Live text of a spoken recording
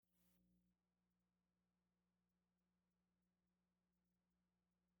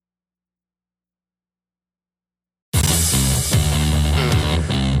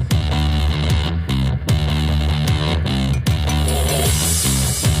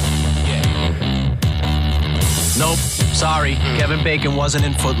Nope. Sorry. Kevin Bacon wasn't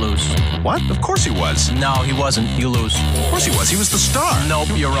in Footloose. What? Of course he was. No, he wasn't. You lose. Of course he was. He was the star. Nope,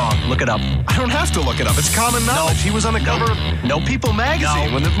 you're wrong. Look it up. I don't have to look it up. It's common knowledge. He was on the cover of People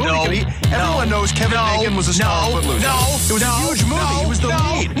magazine when the movie everyone knows Kevin Bacon was a star of Footloose. It was a huge movie. He was the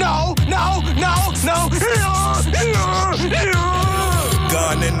lead. No.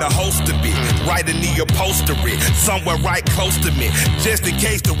 Gun in the holster be right in the upholstery, somewhere right close to me, just in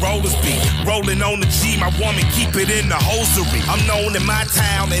case the rollers be rolling on the G. My woman keep it in the hosiery. I'm known in my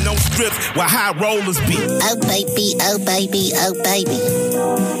town and on strips where high rollers be. Oh baby, oh baby, oh baby.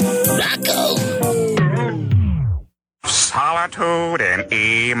 Rocco. Solitude in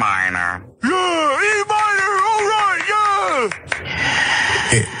E minor. Yeah, E minor, all right, yeah.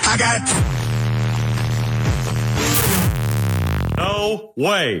 I got. No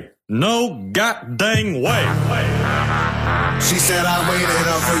way. No goddamn way. She said I waited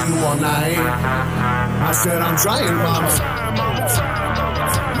up for you all night. I said I'm trying, mama.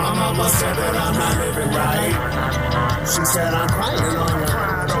 My mama said that I'm not living right. She said I'm crying on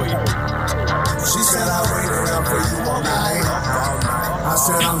you. She said I waited up for you all night. I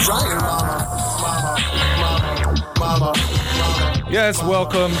said I'm trying, mama. Yes,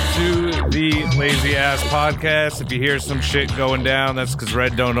 welcome to the Lazy Ass Podcast. If you hear some shit going down, that's because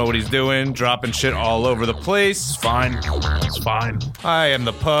Red don't know what he's doing, dropping shit all over the place. It's fine. I am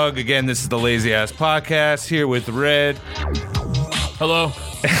the Pug. Again, this is the Lazy Ass Podcast, here with Red. Hello.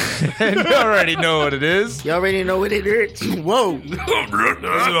 And you already know what it is. You already know what it is. Whoa. Try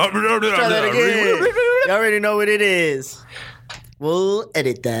that again. You already know what it is. We'll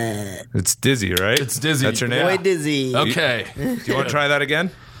edit that. It's Dizzy, right? It's Dizzy. That's your name? Boy Dizzy. Okay. Do you want to try that again?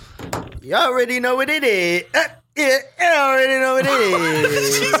 You already know what it is. Yeah, you already know what it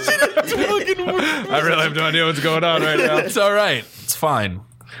is. I really have no idea what's going on right now. It's all right. It's fine.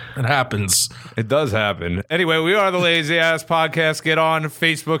 It happens. It does happen. Anyway, we are the Lazy Ass Podcast. Get on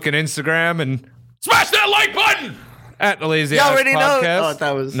Facebook and Instagram and Smash that like button! at the Lazy You Ass already know. Podcast. Oh,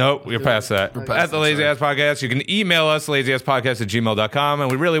 that was. Nope, we're past that. At the Lazy Ass Podcast. You can email us, lazyasspodcast@gmail.com.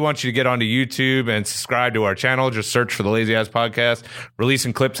 And we really want you to get onto YouTube and subscribe to our channel. Just search for the Lazy Ass Podcast.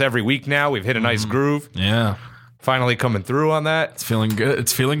 Releasing clips every week now. We've hit a nice groove. Yeah. Finally coming through on that. It's feeling good.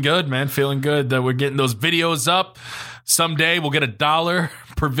 It's feeling good, man. Feeling good that we're getting those videos up. Someday we'll get $1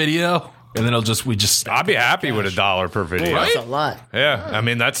 per video. And then I'll just I'd be happy with $1 per video. Right? That's a lot. Yeah. I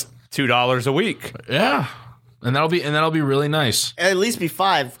mean, that's $2 a week. Yeah. And that'll be really nice. At least be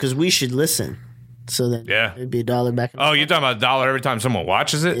 5 because we should listen. So then it'd be $1 back. Oh, you're talking about $1 every time someone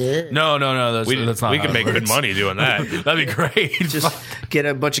watches it? Yeah. No. That's not. We how can it make good works. money doing that. That'd be great. Just get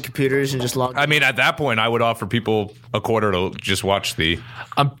a bunch of computers and just log. I mean, at that point, I would offer people $0.25 to just watch the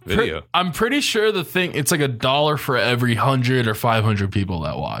video. I'm pretty sure it's like $1 for every 100 or 500 people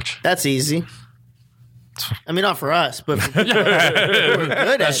that watch. That's easy. I mean, not for us, but for people who are good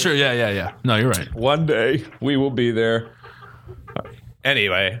at That's it. true. Yeah. No, you're right. One day, we will be there.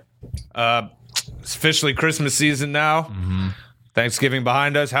 Anyway, it's officially Christmas season now. Mm-hmm. Thanksgiving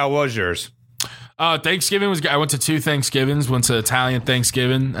behind us. How was yours? Thanksgiving was good. I went to 2 Thanksgivings. Went to Italian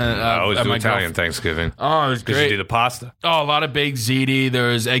Thanksgiving. I always do Italian Thanksgiving. Oh, it was because great. you do the pasta. Oh, a lot of baked ziti. There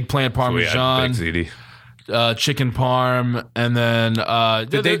was eggplant parmesan. So baked ziti. Chicken parm, and then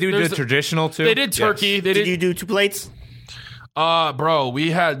did they do the traditional too? They did turkey. Yes. Did you do 2 plates? Bro,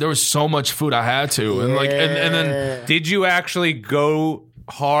 there was so much food I had to, and and then did you actually go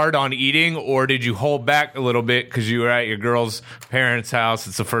hard on eating, or did you hold back a little bit because you were at your girl's parents' house?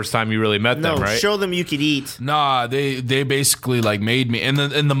 It's the first time you really met them, right? Show them you could eat. Nah, they basically like made me, and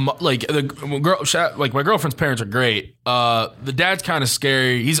my girlfriend's parents are great. The dad's kind of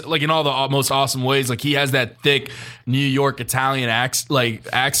scary. He's like in all the most awesome ways. Like he has that thick New York Italian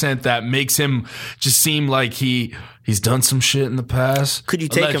accent that makes him just seem like he's done some shit in the past. Could you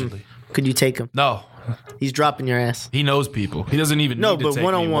take him? Could you take him? No. He's dropping your ass. He knows people. He doesn't even need to take me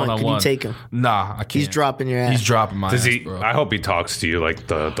one-on-one. Can you take him? Nah, I can't. He's dropping your ass. He's dropping my ass, bro. I hope he talks to you like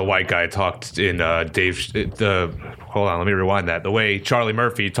the white guy talked in hold on, let me rewind that. The way Charlie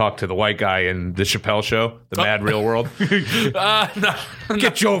Murphy talked to the white guy in the Chappelle Show, The Mad Real World. No.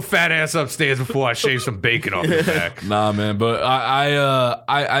 Get your fat ass upstairs before I shave some bacon off your back. Nah, man, but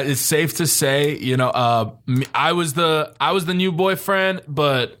I it's safe to say, I was the new boyfriend,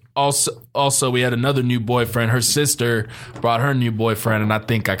 but also we had another new boyfriend. Her sister brought her new boyfriend, and I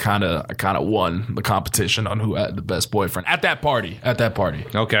think I kind of won the competition on who had the best boyfriend at that party.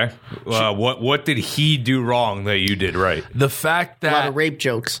 Okay. What did he do wrong that you did right? The fact that a lot of rape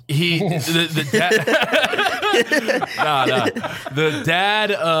jokes. The dad Nah.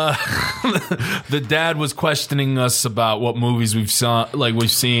 The dad was questioning us about what movies we've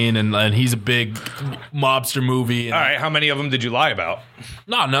seen, and he's a big mobster movie. And all right, how many of them did you lie about?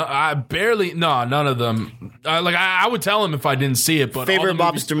 none of them. I would tell him if I didn't see it. But favorite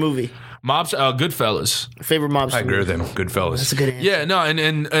mobster movie. Goodfellas. Favorite mobster. I agree with him. Goodfellas. That's a good answer. Yeah, no,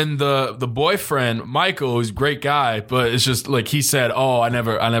 and the boyfriend Michael is a great guy, but it's just like he said, "Oh, I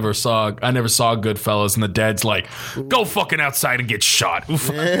never saw Goodfellas," and the dad's like, "Go fucking outside and get shot."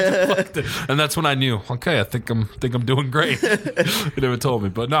 And that's when I knew. Okay, I think I'm doing great. He never told me,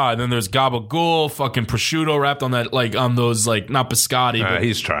 but no. And then there's Gabagool, fucking prosciutto wrapped on that, like on those, like not biscotti. But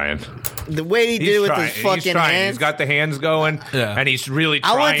he's trying. The way he did it with his fucking hands. He's got the hands going, yeah. And he's really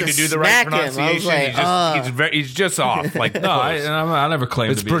trying to do the right pronunciation. Like, he's just off. Like no, I never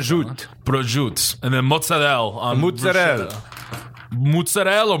claimed it's to be. prosciutto, and then mozzarella.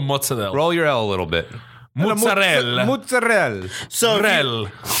 Mozzarella or mozzarella. Roll your L a little bit. Mozzarella. So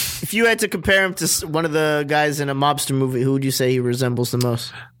if you had to compare him to one of the guys in a mobster movie, who would you say he resembles the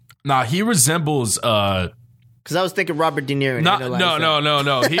most? Nah, he resembles. Because I was thinking Robert De Niro.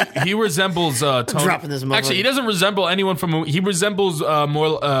 No. He resembles Tony. Dropping this moment. Actually, he doesn't resemble anyone from. He resembles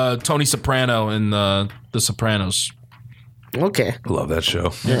more Tony Soprano in The Sopranos. Okay. I love that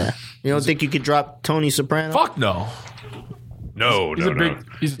show. Yeah. You don't think you could drop Tony Soprano? Fuck no. No.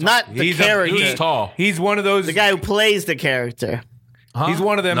 He's not the character. He's tall. He's one of those. The guy who plays the character. Huh? He's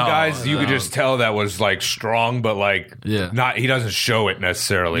one of them guys you could just tell that was like strong, but like not. He doesn't show it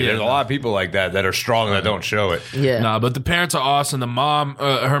necessarily. There's a lot of people like that are strong that don't show it. Yeah. Nah, but the parents are awesome. The mom,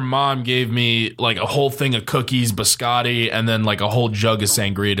 her mom gave me like a whole thing of cookies, biscotti, and then like a whole jug of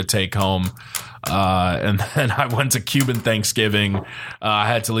sangria to take home. And then I went to Cuban Thanksgiving. I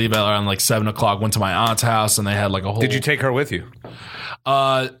had to leave around like 7:00. Went to my aunt's house, and they had like a whole. Did you take her with you?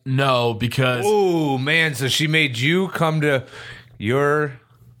 No, because. Oh man! So she made you come to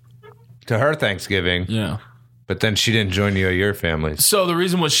her Thanksgiving. Yeah. But then she didn't join you or your family. So the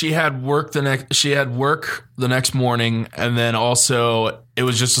reason was she had work the next morning, and then also it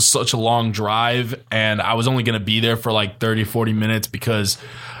was just such a long drive, and I was only going to be there for like 30-40 minutes because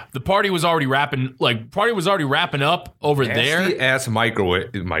the party was already wrapping up over there. Nasty ass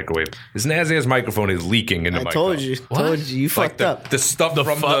microwave. His nasty ass microphone is leaking into my I told you. You fucked up. The stuff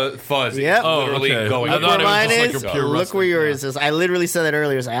from the fuzz is literally going. Look where mine is. Like Look where yours is. I literally said that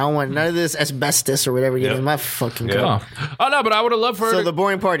earlier. I don't want none of this asbestos or whatever getting in my fucking car. Oh no, but I would have loved for her. So the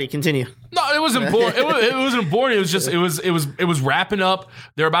boring party. Continue. No, it wasn't boring. It wasn't boring. It was just it was wrapping up.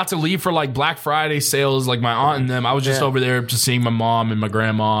 They're about to leave for like Black Friday sales. Like my aunt and them. I was just over there just seeing my mom and my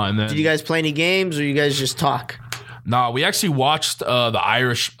grandma. And then did you guys play any games or you guys just talk? No, we actually watched the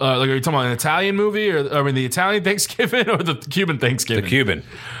Irish. Like, are you talking about an Italian movie, or the Italian Thanksgiving or the Cuban Thanksgiving? The Cuban.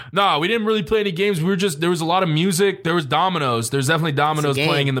 No, we didn't really play any games. There was a lot of music. There was dominoes. There's definitely dominoes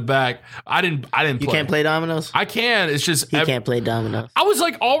playing in the back. I didn't play. You can't play dominoes? I can. It's just he can't play dominoes. I was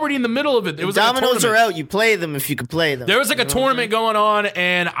like already in the middle of it. It was dominoes are out. You play them if you could play them. There was like a tournament going on,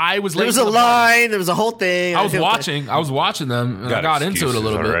 and I was late. There was a line. There was a whole thing. I was watching them. And I got into it a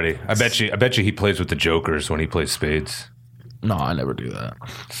little bit. I bet you he plays with the jokers when he plays spades. No, I never do that.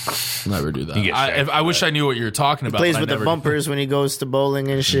 I wish I knew what you were talking about. He plays with the bumpers when he goes to bowling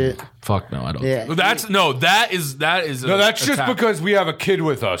and shit. Fuck no, I don't. Yeah. That's just because we have a kid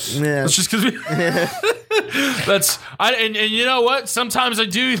with us. Yeah. It's just because we. And you know what? Sometimes I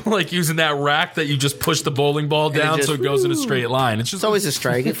do like using that rack that you just push the bowling ball down so it goes in a straight line. It's always a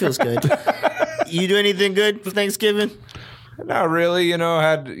strike. It feels good. You do anything good for Thanksgiving? Not really.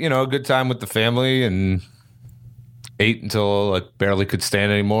 Had a good time with the family and ate until I barely could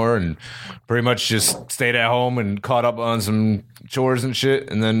stand anymore, and pretty much just stayed at home and caught up on some chores and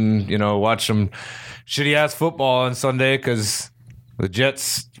shit, and then watched some shitty ass football on Sunday because the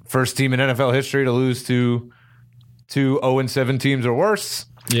Jets, first team in NFL history to lose to 0-7 teams or worse.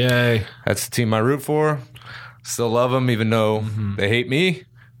 Yay! That's the team I root for. Still love them, even though they hate me.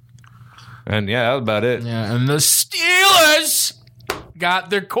 And yeah, that was about it. Yeah, and the Steelers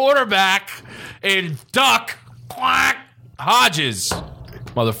got their quarterback in Duck Hodges,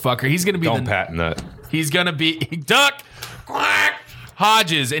 motherfucker. He's gonna be. Don't patent that. He's gonna be Duck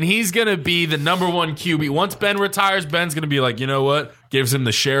Hodges, and he's gonna be the number one QB. Once Ben retires, Ben's gonna be like, you know what? Gives him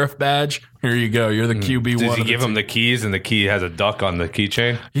the sheriff badge. Here you go. You're the QB. Does he give him the keys, and the key has a duck on the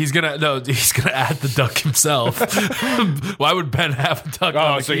keychain? He's gonna add the duck himself. Why would Ben have a duck?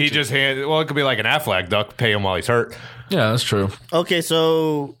 on the so keychain? he just it could be like an Aflac duck. Pay him while he's hurt. Yeah, that's true. Okay,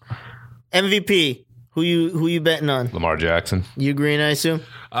 so MVP. Who you betting on? Lamar Jackson. You agreeing, I assume?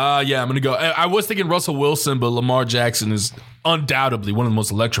 Yeah, I'm going to go. I was thinking Russell Wilson, but Lamar Jackson is undoubtedly one of the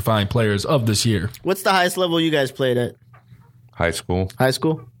most electrifying players of this year. What's the highest level you guys played at? High school. High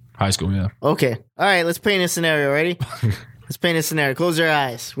school? High school, yeah. Okay. All right, let's paint a scenario. Ready? Let's paint a scenario. Close your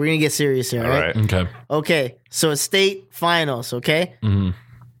eyes. We're going to get serious here, all right? Okay. Okay, so state finals, okay? Mm-hmm.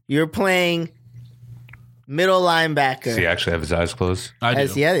 You're playing middle linebacker. Does he actually have his eyes closed? I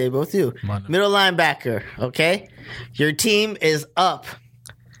do. Yeah, they both do. Middle linebacker, okay? Your team is up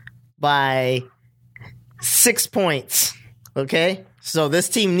by 6 points, okay? So this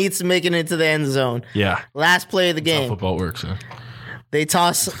team needs to make it into the end zone. Yeah. Last play of the That's how game. football works, yeah. They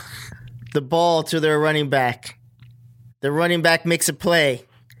toss the ball to their running back. The running back makes a play,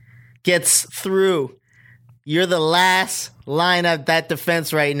 gets through. You're the last line of that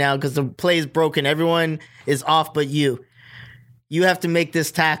defense right now because the play is broken. Everyone is off but you. You have to make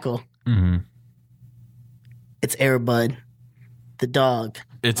this tackle. Mm-hmm. It's Air Bud, the dog.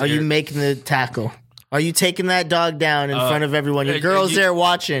 Are you making the tackle? Are you taking that dog down in front of everyone? Your girl's there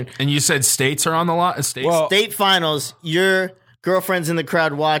watching. And you said states are on the lot? State finals. Your girlfriend's in the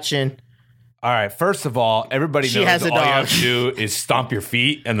crowd watching. All right. First of all, everybody She knows has a all you dog. have to do is stomp your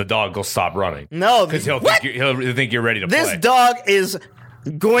feet, and the dog will stop running. No, because he'll think you're ready to This play. dog is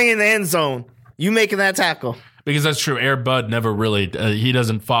going in the end zone. You making that tackle? Because that's true. Air Bud never really, he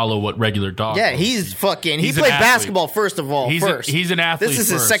doesn't follow what regular dog Yeah, does. he's fucking. He He's an played athlete. basketball first of all. He's an athlete. This is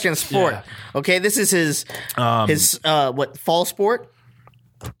his first. second sport. Yeah. Okay, this is his fall sport.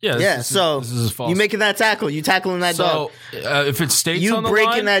 Yeah. This is his fall. You making that tackle? You tackling that dog? If it's states you on the breaking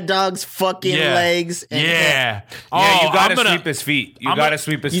line, that dog's fucking legs. And yeah. Yeah, you got to I'm gonna- sweep his feet. You I'm got to gonna-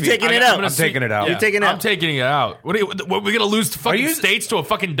 sweep his You feet. taking it out? I'm taking it out. You taking it out? I'm taking it out. What are we gonna lose to fucking states to a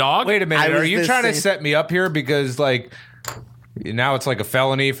fucking dog? Wait a minute. I Are was you this trying to thing- set me up here because now it's like a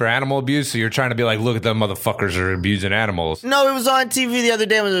felony for animal abuse? So you're trying to be like, look at them motherfuckers are abusing animals. No, it was on TV the other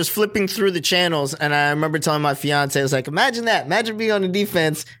day when I was flipping through the channels, and I remember telling my fiance, I was like, imagine that. Imagine being on the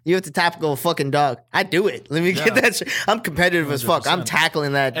defense, you have to tackle a fucking dog. I do it. Let me get that shit. I'm competitive as fuck. I'm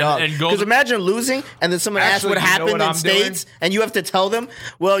tackling that dog. and Because imagine losing, and then someone asks Actually, what you know happened what in I'm States, and you have to tell them,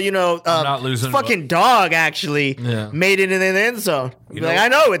 well, not losing, fucking dog actually made it in the end zone. Be like, I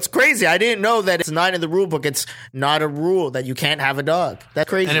know, it's crazy. I didn't know that it's not in the rule book. It's not a rule that you can't have a dog. That's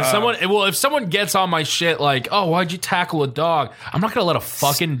crazy. And if someone gets on my shit like, oh, why'd you tackle a dog? I'm not gonna let a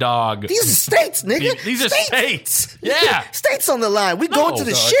fucking dog. These are states, nigga. These are states. Yeah. States on the line. We going to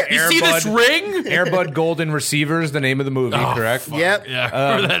the shit. You see this ring? Air Bud Golden Receivers, the name of the movie, correct? Yep.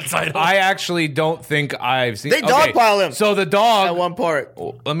 Yeah. Remember that title? I actually don't think I've seen. They dogpile him. So the dog. At one part.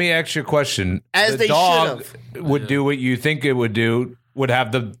 Let me ask you a question. As the they dog should've. would do what you think it would do. Would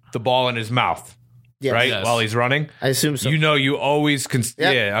have the ball in his mouth, right? Yes. While he's running. I assume so. You always can.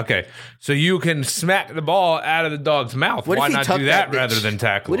 Yep. Yeah. Okay. So you can smack the ball out of the dog's mouth. What if Why he not tucked do that that bitch? rather than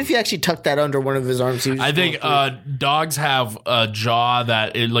tackle? What if he actually tucked that under one of his arms? I think dogs have a jaw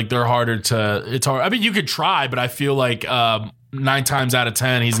that they're harder to. It's hard. I mean, you could try, but I feel like 9 times out of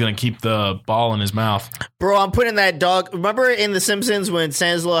 10, he's gonna keep the ball in his mouth. Bro, I'm putting that dog. Remember in The Simpsons when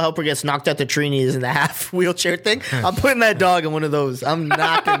Santa's little helper gets knocked out the tree and he's in the half wheelchair thing? I'm putting that dog in one of those. I'm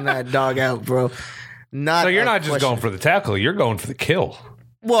knocking that dog out, bro. So you're not just going for the tackle. You're going for the kill.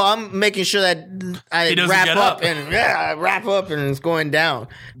 Well, I'm making sure that I He doesn't wrap get up up. and it's going down.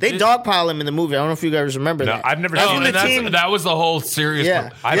 They dogpile him in the movie. I don't know if you guys remember No, that. I've never That's seen when it. the team. That was the whole series.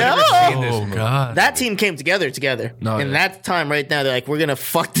 Yeah. I've Yeah. never seen this. Oh movie. god. That team came together. No, and yeah. that time right now, they're like, we're going to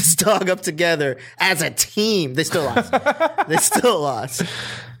fuck this dog up together as a team. They still lost.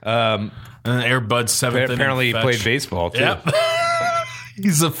 And Air Bud's 7th. Apparently, he inning played fetch. baseball too. Yep.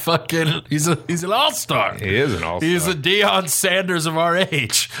 He's an all-star. He is an all-star. He's the Deion Sanders of our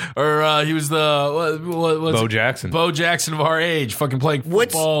age. Or he was the Bo Jackson. Bo Jackson of our age, fucking playing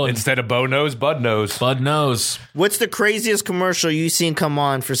football. Instead of Bo Nose, Bud Nose. Bud Nose. What's the craziest commercial you've seen come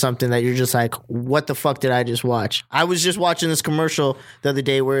on for something that you're just like, what the fuck did I just watch? I was just watching this commercial the other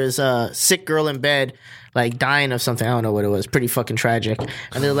day where it's a sick girl in bed, like dying of something. I don't know what it was. Pretty fucking tragic.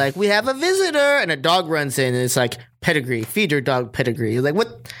 And they're like, we have a visitor. And a dog runs in and it's like, pedigree, feed your dog pedigree. You're like,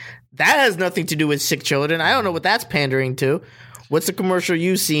 what? That has nothing to do with sick children. I don't know what that's pandering to. What's the commercial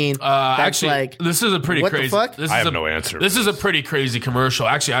you've seen? That's Actually, like, this is a pretty what crazy. the fuck? This I is have no answer. This is a pretty crazy commercial.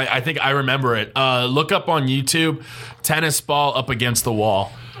 Actually, I think I remember it. Look up on YouTube, tennis ball up against the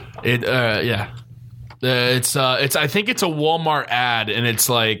wall. It yeah. It's I think it's a Walmart ad, and it's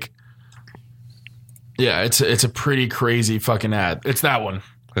like, yeah, it's a pretty crazy fucking ad. It's that one.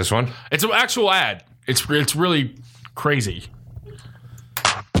 This one? It's an actual ad. It's really crazy.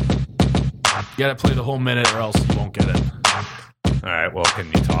 You gotta play the whole minute, or else you won't get it. All right. Well, can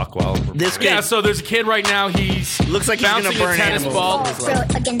you talk while This kid, Yeah, so there's a kid right now. He's looks like he's gonna bouncing a burn tennis animals.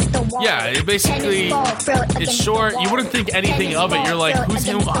 ball. Yeah, it basically, it's short. You wouldn't think anything of it. You're like,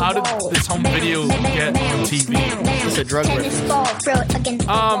 how did this home video get on TV? It's a drug reference.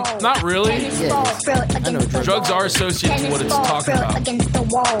 Not really. I know Drugs are associated to what it's talking about.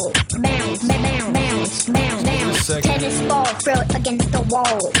 Tennis ball, throw it against the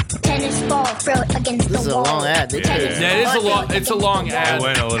wall. Tennis ball, throw it against This is the a wall. long ad. Yeah, it is a long. It's a long I ad.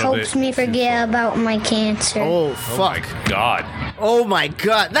 went a little Helps bit. me forget about my cancer. Oh fuck! God. Oh my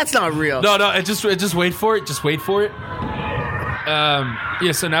god, that's not real. No, just wait for it. Just wait for it.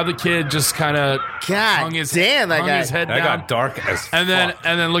 Yeah. So now the kid just kind of hung his head That down. got dark as And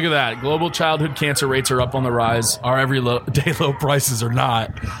then look at that. Global childhood cancer rates are up on the rise. Our everyday low prices are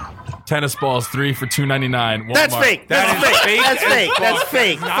not. Tennis balls 3 for $2.99. That's fake. That's fake. That's fake. That's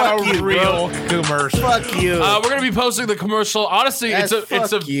fake. Not Fuck a you, real bro. commercial. Fuck you. We're gonna be posting the commercial. Honestly, it's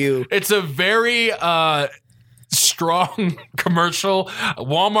a very strong commercial.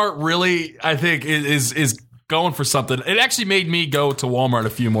 Walmart really, I think, is going for something. It actually made me go to Walmart a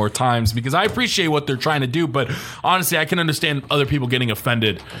few more times because I appreciate what they're trying to do, but honestly, I can understand other people getting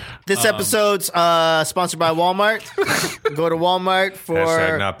offended. This episode's sponsored by Walmart. Go to Walmart for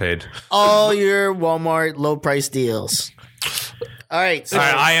Hashtag not paid. all your Walmart low price deals. All right. So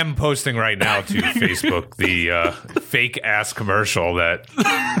I am posting right now to Facebook the fake ass commercial that.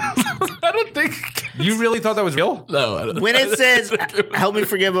 I don't think you really thought that was real. No. I don't. when it says "help me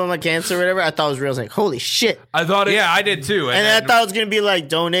forget about my cancer" or whatever, I thought it was real. I was like, "Holy shit!" I thought it. Yeah, I did too. And then I thought it was gonna be like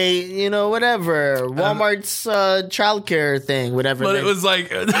donate, whatever Walmart's childcare thing, whatever. But And it was like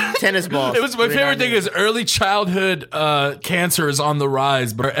tennis balls. It was my favorite thing is early childhood cancer is on the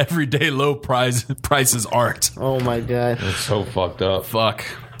rise, but our everyday low prices aren't. Oh my god, it's so fucked up. Fuck.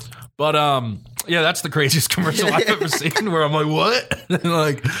 But yeah, that's the craziest commercial I've ever seen. Where I'm like, what?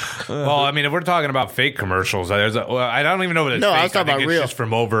 Like, well, I mean, if we're talking about fake commercials, I don't even know what it's. No, fake. I was talking think about it's real. just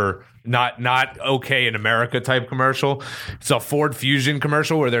from over. Not okay in America type commercial. It's a Ford Fusion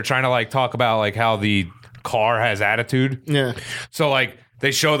commercial where they're trying to like talk about like how the car has attitude. Yeah. So like they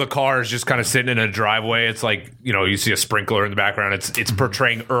show the car is just kind of sitting in a driveway. It's like, you see a sprinkler in the background. It's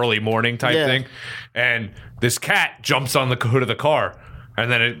portraying early morning type thing. And this cat jumps on the hood of the car. And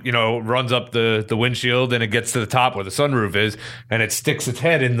then it, runs up the windshield and it gets to the top where the sunroof is, and it sticks its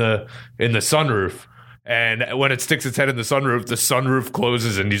head in the sunroof. And when it sticks its head in the sunroof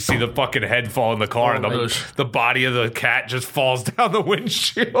closes, and you see the fucking head fall in the car, and the body of the cat just falls down the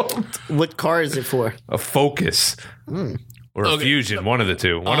windshield. What car is it for? A Focus. Or a Fusion, one of the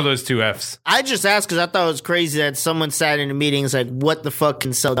two. One of those two Fs. I just asked because I thought it was crazy that someone sat in a meeting and was like, "What the fuck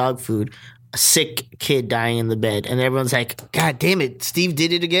can sell dog food?" A sick kid dying in the bed, and everyone's like, "God damn it, Steve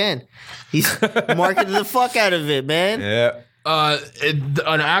did it again. He's marketed the fuck out of it, man." Yeah.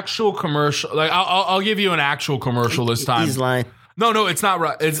 An actual commercial. Like, I'll give you an actual commercial this time. He's lying. No, it's not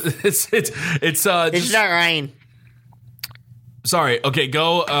right. It's not Ryan. Sorry. Okay,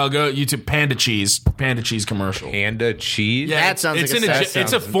 go YouTube Panda Cheese commercial. Panda Cheese. Yeah, that sounds it's like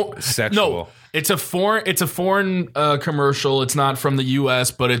sexual. No, it's a foreign commercial. It's not from the U.S.,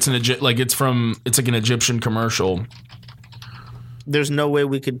 but it's it's like an Egyptian commercial. There's no way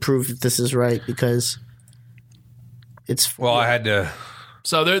we could prove that this is right because it's. Well, I had to.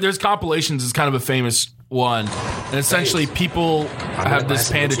 So there's compilations. It's kind of a famous one, and essentially people have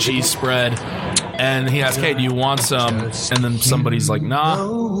this Panda Cheese spread, and he asks, "Hey, do you want some?" And then somebody's like, "Nah."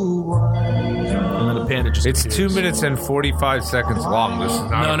 And then the panda just. It's appears. 2 minutes and 45 seconds long. This is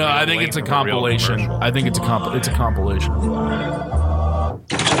not. No. I think it's a compilation. I think it's a compilation.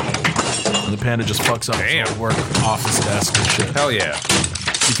 And the panda just fucks up his work office desk and shit. Hell yeah.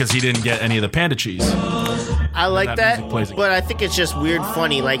 Because he didn't get any of the panda cheese. I like that, music plays but I think it's just weird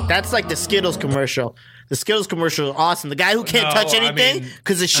funny. Like, that's like the Skittles commercial. The Skittles commercial is awesome. The guy who can't touch anything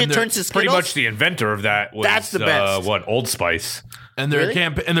because the shit turns to Skittles. Pretty much the inventor of that was That's the best. Old Spice. And their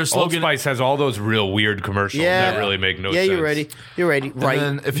and their slogan. Old Spice has all those real weird commercials that really make no sense. Yeah, you're ready. You're ready. Right.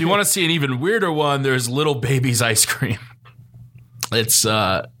 And then if you want to see an even weirder one, there's Little Baby's ice cream. It's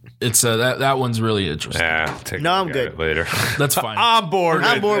that one's really interesting. Yeah, I'm good later. That's fine. I'm bored.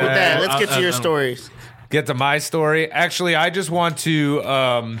 I'm bored with that. Let's get to your stories. Get to my story. Actually, I just want to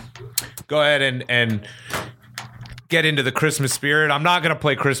go ahead and get into the Christmas spirit. I'm not going to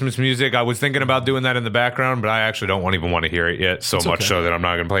play Christmas music. I was thinking about doing that in the background, but I actually don't even want to hear it yet. So much so that I'm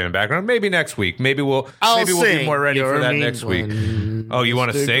not going to play in the background. Maybe next week. Maybe we'll be more ready for that next week. Oh, you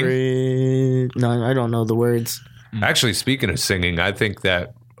want to sing? No, I don't know the words. Actually, speaking of singing, I think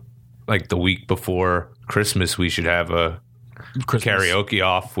that like the week before Christmas, we should have a karaoke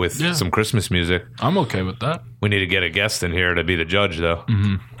off with some Christmas music. I'm okay with that. We need to get a guest in here to be the judge, though.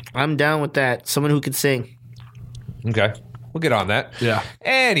 I'm down with that. Someone who can sing. Okay. We'll get on that. Yeah.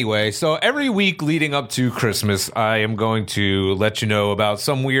 Anyway, so every week leading up to Christmas, I am going to let you know about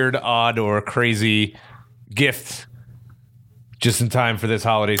some weird, odd, or crazy gift just in time for this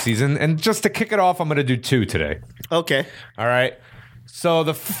holiday season. And just to kick it off, I'm going to do 2 today. Okay. All right. So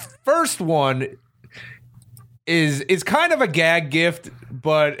the first one is kind of a gag gift,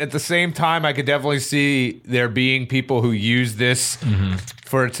 but at the same time, I could definitely see there being people who use this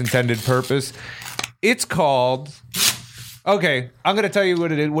for its intended purpose. It's called... Okay, I'm going to tell you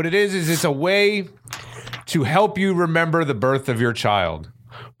what it is. What it is it's a way to help you remember the birth of your child.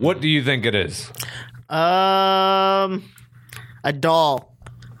 What do you think it is? A doll.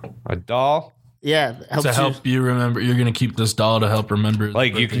 A doll? Yeah. To help you remember. You're going to keep this doll to help remember.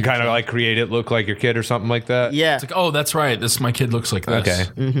 Like you can kind of like create it look like your kid or something like that? Yeah. It's like, oh, that's right. My kid looks like this. Okay.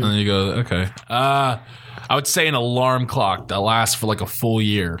 And then you go, okay. I would say an alarm clock that lasts for like a full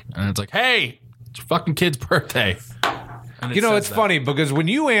year. And it's like, hey, it's your fucking kid's birthday. You know, it's funny because when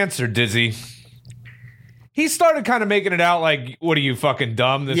you answered, Dizzy, he started kind of making it out like, what are you, fucking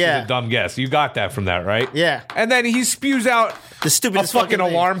dumb? This is a dumb guess. You got that from that, right? Yeah. And then he spews out the stupidest fucking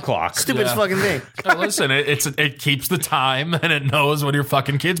alarm clock. Stupidest fucking thing. Listen, it keeps the time and it knows when your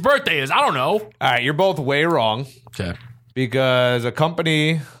fucking kid's birthday is. I don't know. All right, you're both way wrong. Okay. Because a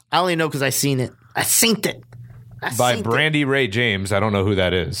company... I only know because I seen it. I synced it. By Brandy Ray James. I don't know who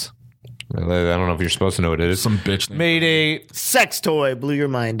that is. I don't know if you're supposed to know what it is. Some bitch name. Made a sex toy. Blew your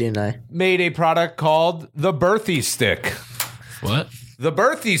mind, didn't I? Made a product called the Birthie Stick. What? The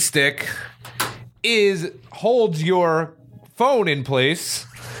Birthie Stick holds your phone in place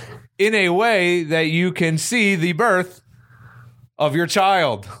in a way that you can see the birth of your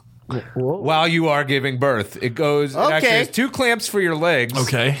child while you are giving birth. It actually has 2 clamps for your legs.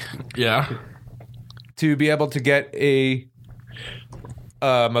 Okay. Yeah. To be able to get a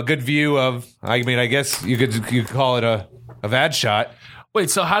good view of, I mean, I guess you could call it a vag shot.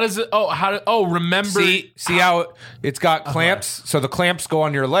 Wait, so how does it? Remember? See how it's got clamps. So the clamps go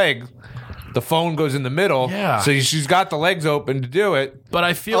on your leg. The phone goes in the middle. Yeah. So she's got the legs open to do it. But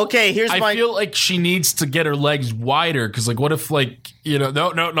I feel I feel like she needs to get her legs wider because, like, what if, like, you know,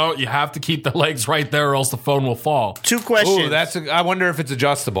 no, you have to keep the legs right there or else the phone will fall. 2 questions. Ooh, I wonder if it's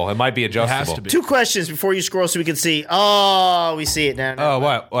adjustable. It might be adjustable. It has to be. 2 questions before you scroll so we can see. Oh, we see it now. Oh,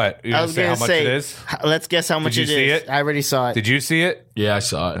 what? You I was say gonna how much say, it is? Let's guess how much it is. Did you see it? I already saw it. Did you see it? Yeah, I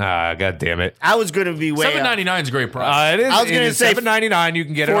saw it. God damn it! I was going to be way $7.99 is a great price. It is. I was going to say $7.99. You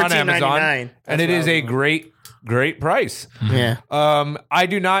can get it on Amazon, and it is a great price. Yeah. I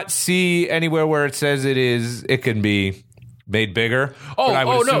do not see anywhere where it says it can be made bigger.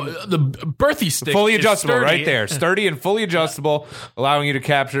 No, the Birthie Stick fully adjustable is right there, sturdy and fully adjustable, allowing you to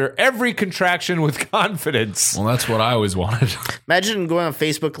capture every contraction with confidence. Well, that's what I always wanted. Imagine going on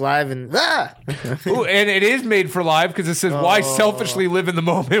Facebook Live and Ooh, and it is made for live because it says, "Why selfishly live in the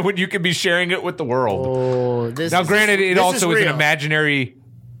moment when you can be sharing it with the world?" Now, granted, it also is an imaginary,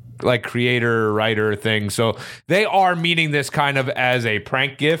 like, creator writer thing, so they are meaning this kind of as a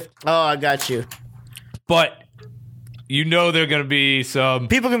prank gift. Oh, I got you. But you know there are going to be some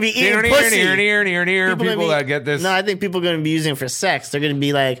people going to be eating pussy. People that get this. No, I think people are going to be using it for sex. They're going to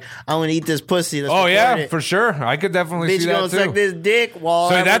be like, I want to eat this pussy. For sure. I could definitely see that too. Bitch gonna suck this dick while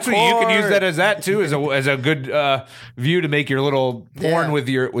so that's what you can use that as too, as a good view to make your little porn with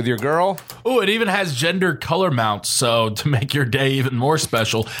your girl. Oh, it even has gender color mounts, so to make your day even more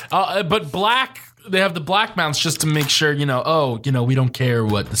special. But black. They have the black mounts just to make sure, we don't care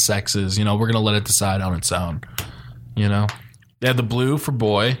what the sex is. We're going to let it decide on its own. They have the blue for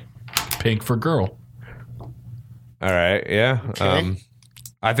boy, pink for girl. All right, yeah. Okay.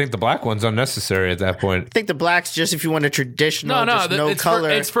 I think the black one's unnecessary at that point. I think the black's just if you want a traditional, no color.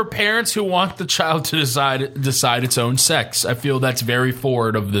 It's for parents who want the child to decide its own sex. I feel that's very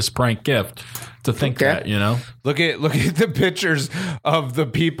forward of this prank gift. To think that, Look at the pictures of the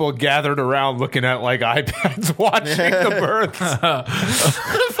people gathered around looking at, like, iPads watching the births.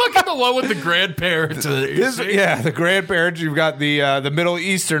 Fucking the one with the grandparents. The grandparents. You've got the Middle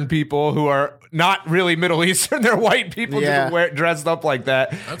Eastern people who are not really Middle Eastern. They're white people just dressed up like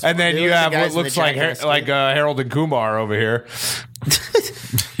that. And then you have what looks like Harold and Kumar over here.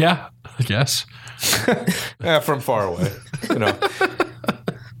 Yeah, I guess. From far away,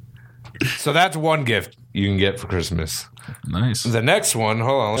 So that's one gift you can get for Christmas. Nice. The next one,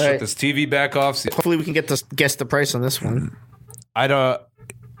 hold on, let's shut this TV back off. Hopefully we can guess the price on this one.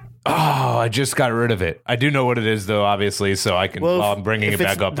 Oh, I just got rid of it. I do know what it is, though, obviously, so I can, while I'm bringing it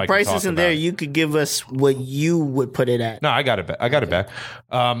back up, the I can price talk isn't about there, it. you could give us what you would put it at. No, I got it back. I got it back.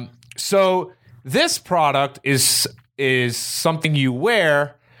 So this product is something you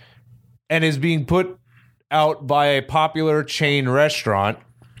wear and is being put out by a popular chain restaurant.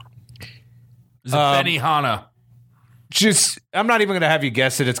 Is it Benihana? I'm not even going to have you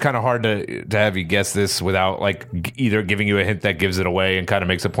guess it. It's kind of hard to have you guess this without like either giving you a hint that gives it away and kind of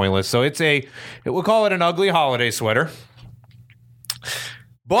makes it pointless. So we'll call it an ugly holiday sweater.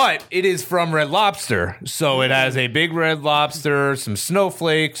 But it is from Red Lobster. So it has a big red lobster, some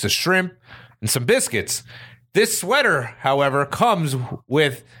snowflakes, a shrimp, and some biscuits. This sweater, however, comes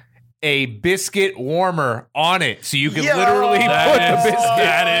with a biscuit warmer on it. So you can literally put the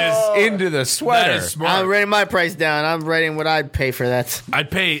biscuit into the sweater. That is smart. I'm writing my price down. I'm writing what I'd pay for that. I'd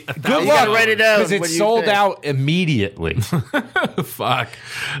pay $1,000. Good You gotta write it down. because What it's do you sold pay? out immediately. Fuck.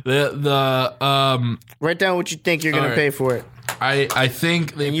 Write down what you think you're going All to right. pay for it. I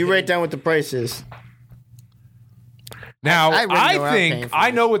think they And you write down what the price is. Now, I already know what I'm paying think for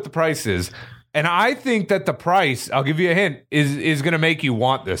I this. know what the price is, and I think that the price, I'll give you a hint, is going to make you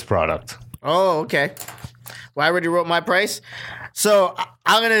want this product. Oh, okay. Well, I already wrote my price. So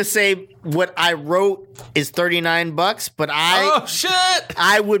I'm going to say what I wrote is $39, but Oh shit!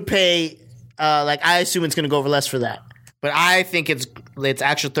 I would pay, I assume it's going to go over less for that. But I think it's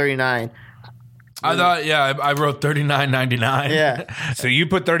actual $39. I thought, I wrote $39.99. Yeah. So you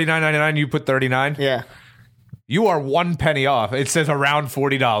put $39.99, you put $39. Yeah. You are 1 penny off. It says around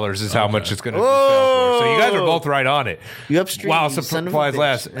 $40 is how much it's going to sell for. So you guys are both right on it. You upstream, While you son of a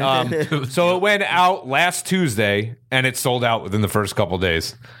supplies bitch. last. So it went out last Tuesday, and it sold out within the first couple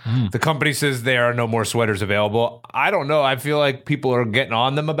days. The company says there are no more sweaters available. I don't know. I feel like people are getting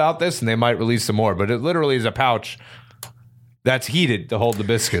on them about this, and they might release some more. But it literally is a pouch that's heated to hold the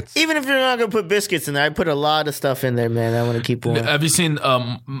biscuits. Even if you're not going to put biscuits in there, I put a lot of stuff in there, man. I want to keep warm. Have you seen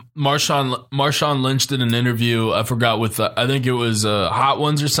Marshawn Lynch did an interview? I forgot with I think it was Hot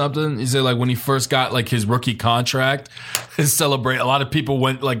Ones or something. He said like when he first got like his rookie contract, his celebrate. A lot of people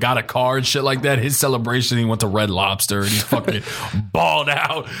went like got a car and shit like that. His celebration, he went to Red Lobster and he fucking balled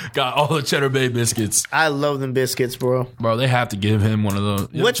out. Got all the Cheddar Bay biscuits. I love them biscuits, bro. Bro, they have to give him one of those.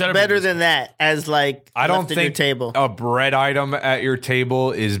 What's Cheddar Bay better biscuits. than that? As like I don't left at your think table. a bread item at your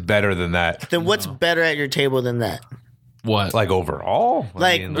table is better than that. Then what's better at your table than that? What? Like overall?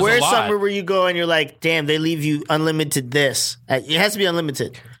 Like, there's where's a lot. somewhere where you go and you're like, damn, they leave you unlimited this. It has to be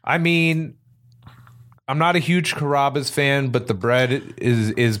unlimited. I mean, I'm not a huge Carrabba's fan, but the bread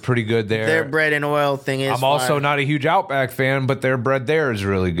is pretty good there. Their bread and oil thing is I'm also fire. not a huge Outback fan, but their bread there is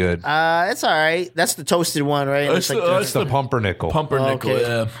really good. It's all right. That's the toasted one, right? That's It's like the- It's the pumpernickel. Pumpernickel,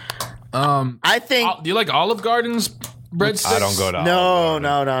 Okay. yeah. I think Do you like Olive Garden's breadsticks? I don't go to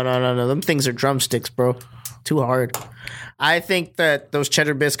no. Them things are drumsticks, bro. Too hard. I think that those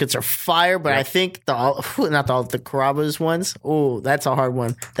cheddar biscuits are fire, but I think the Carrabba's ones. Oh, that's a hard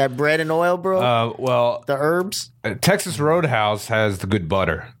one. That bread and oil, bro. Well, the herbs. Texas Roadhouse has the good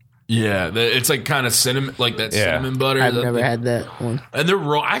butter. Yeah, it's like kind of cinnamon, like that cinnamon butter. I've never had that one. And their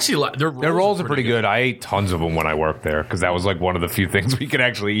roll, actually, their rolls are pretty good. I ate tons of them when I worked there because that was like one of the few things we could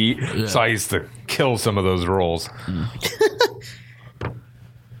actually eat. Yeah. So I used to kill some of those rolls.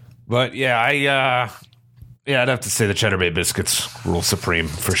 But yeah, I'd have to say the Cheddar Bay biscuits rule supreme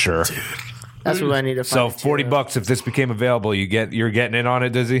for sure. That's what I need to So find. $40 if this became available, you're getting in on it,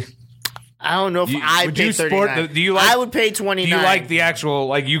 Dizzy? I don't know if I would pay you support 39. do you like I would pay 29. Do you like the actual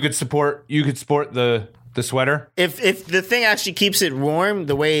like you could sport the sweater? If the thing actually keeps it warm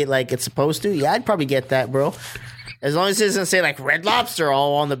the way like it's supposed to, yeah, I'd probably get that, bro. As long as it doesn't say like Red Lobster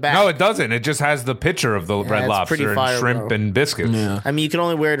all on the back. No, it doesn't. It just has the picture of the Red it's Lobster pretty and fire, shrimp bro. and biscuits. Yeah. I mean, you can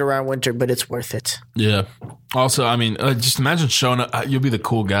only wear it around winter, but it's worth it. Yeah. Also, I mean, just imagine showing up. You'll be the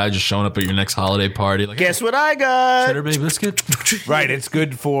cool guy just showing up at your next holiday party. Like, Guess what I got? Cheddar Bay biscuit. Right. It's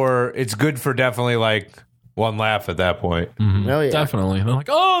good for definitely like one laugh at that point. Oh yeah, Definitely. They're like,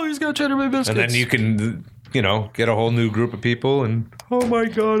 oh, he's got Cheddar Bay biscuits. And then you can get a whole new group of people and oh my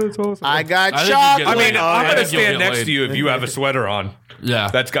god, it's awesome. I got I think you chocolate. get I mean, Oh, I'm yeah, gonna I think you'll stand get next laid. to you if you have a sweater on. Yeah.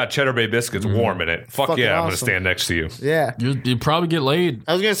 That's got Cheddar Bay biscuits warm in it. Fuck Fucking yeah, I'm gonna awesome. stand next to you. Yeah, You probably get laid.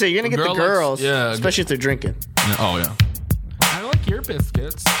 I was gonna say you're gonna get the Girl likes- girls, yeah. especially if they're drinking. Oh, yeah. I like your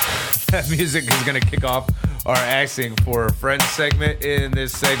biscuits. That music is going to kick off our Asking for Friends segment. In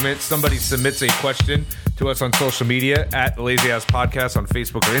this segment, somebody submits a question to us on social media at the Lazy Ass Podcast on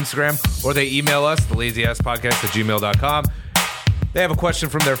Facebook or Instagram, or they email us, thelazyaspodcast@gmail.com. They have a question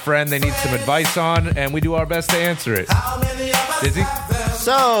from their friend they need some advice on, and we do our best to answer it. Dizzy?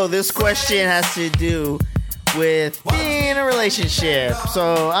 So this question has to do with being in a relationship.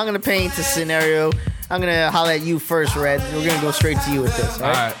 So I'm going to paint a scenario. I'm going to holler at you first, Red. We're going to go straight to you with this. All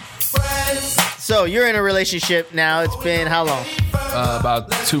right. So you're in a relationship now. It's been how long?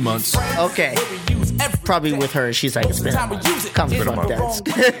 About 2 months. Okay. Probably with her. She's like, it's been a month. Come fuck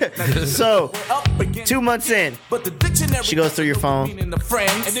that. So 2 months in, she goes through your phone,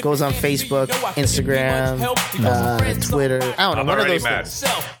 goes on Facebook, Instagram, Twitter. I don't know. One of those things.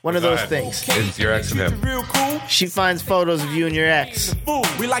 One of those things. It's your ex and him. She finds photos of you and your ex.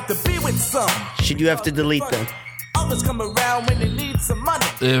 Should you have to delete them?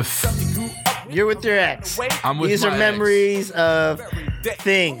 If you're with your ex, these are memories of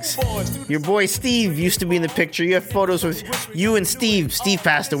things. Your boy Steve used to be in the picture. You have photos with you and Steve. Steve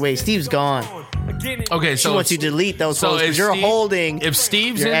passed away. Steve's gone. Okay, so she wants you to delete those photos because you're holding. If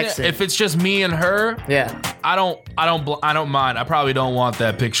Steve's in it, if it's just me and her, yeah, I don't mind. I probably don't want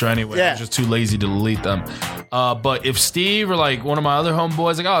that picture anyway. Yeah. I'm just too lazy to delete them. But if Steve or like one of my other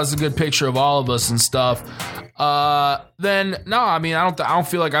homeboys, like, oh, this is a good picture of all of us and stuff, then no, I mean, I don't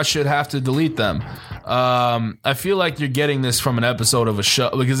feel like I should have to delete them. I feel like you're getting this from an episode of a show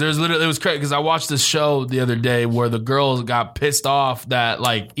because it was crazy because I watched this show the other day where the girl got pissed off that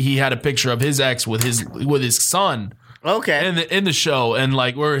like he had a picture of his ex with his son. Okay. In the show, and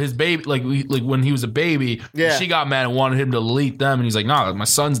like where his baby, like when he was a baby, yeah, she got mad and wanted him to delete them, and he's like, "Nah, my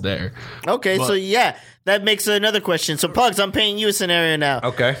son's there." Okay, so yeah, that makes another question. So Pugs, I'm painting you a scenario now.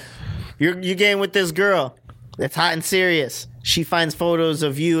 Okay. You're getting with this girl that's hot and serious. She finds photos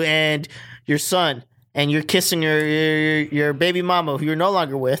of you and your son, and you're kissing your baby mama, who you're no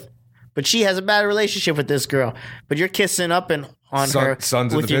longer with, but she has a bad relationship with this girl. But you're kissing up and on her.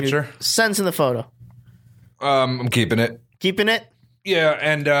 Son's in the picture. Son's in the photo. I'm keeping it. Keeping it? Yeah,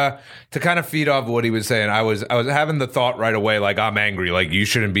 and to kind of feed off what he was saying, I was having the thought right away, like, I'm angry, like, you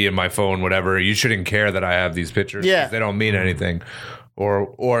shouldn't be in my phone, whatever. You shouldn't care that I have these pictures. Yeah. 'Cause they don't mean anything.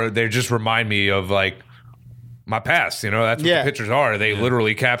 Or they just remind me of, like, my past, you know? That's what the pictures are. They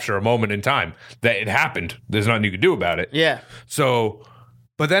literally capture a moment in time that it happened. There's nothing you can do about it. Yeah. So,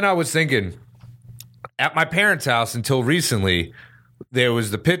 but then I was thinking, at my parents' house until recently, there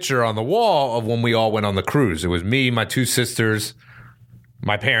was the picture on the wall of when we all went on the cruise. It was me, my two sisters,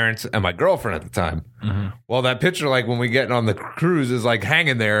 my parents, and my girlfriend at the time. Mm-hmm. Well, that picture, like when we get on the cruise, is like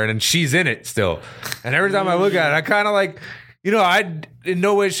hanging there, and she's in it still. And every time I look at it, I kind of like, you know, I in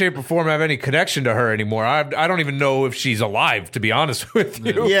no way, shape, or form have any connection to her anymore. I don't even know if she's alive, to be honest with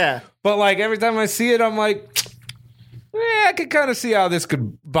you. Yeah. But like every time I see it, I'm like, yeah, I could kind of see how this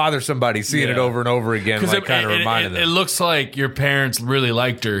could bother somebody seeing it over and over again, like kind of reminding them. It looks like your parents really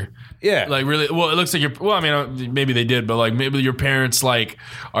liked her. Yeah. Like really, well, it looks like I mean, maybe they did, but like maybe your parents like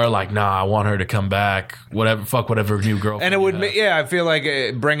are like, nah, I want her to come back, whatever new girlfriend. And it would, I feel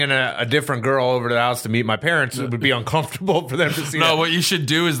like bringing a different girl over to the house to meet my parents, it would be uncomfortable for them to see. No, what you should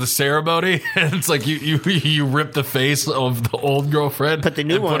do is the ceremony, and it's like you rip the face of the old girlfriend, put the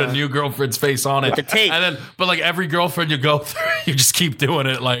new one, put a new girlfriend's face on it, with the tape, and then but like every girlfriend you go through, you just keep doing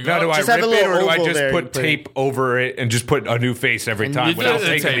it. Like, now, do I rip it or do I just put tape over it and just put a new face every time without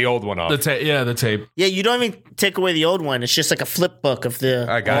taking the old one off? The tape. Yeah, you don't even take away the old one. It's just like a flip book of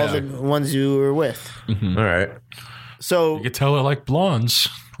all the ones you were with. Mm-hmm. All right. So you can tell it like blondes.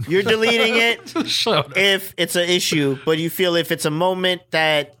 You're deleting it if it's an issue, but you feel if it's a moment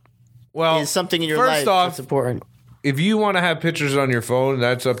that is something in your life that's important. If you want to have pictures on your phone,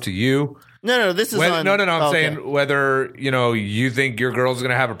 that's up to you. No, this is on... No, I'm saying whether, you think your girl's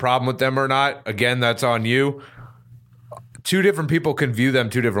going to have a problem with them or not, again, that's on you. Two different people can view them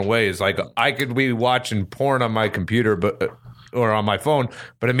two different ways. Like, I could be watching porn on my computer or on my phone,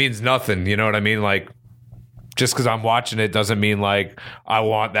 but it means nothing. You know what I mean? Like, just because I'm watching it doesn't mean, like, I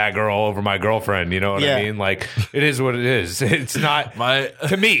want that girl over my girlfriend. You know what I mean? Like, it is what it is. It's not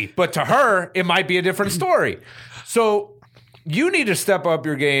to me, but to her, it might be a different story. So you need to step up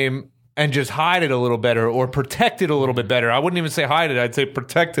your game and just hide it a little better or protect it a little bit better. I wouldn't even say hide it. I'd say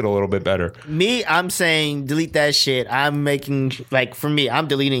protect it a little bit better. Me, I'm saying delete that shit. I'm making, like, for me, I'm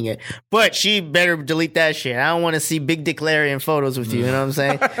deleting it. But she better delete that shit. I don't want to see Big Dick Larry in photos with you. You know what I'm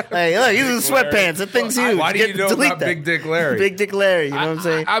saying? Like, look, he's in sweatpants. That thing's huge. Why do you know about Big Dick Larry? Big Dick Larry. You know what I'm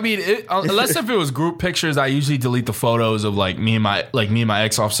saying? I mean, unless if it was group pictures, I usually delete the photos of like me and my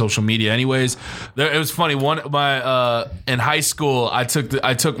ex off social media. Anyways, it was funny. In high school, I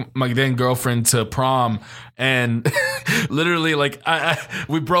took my then girlfriend to prom, and literally like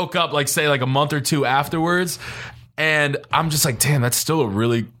we broke up like say like a month or two afterwards, and I'm just like, damn, that's still a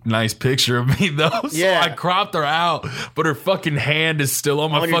really nice picture of me though. So I cropped her out, but her fucking hand is still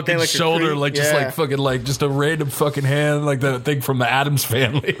on my fucking shoulder, like just like fucking like just a random fucking hand, like that thing from the Addams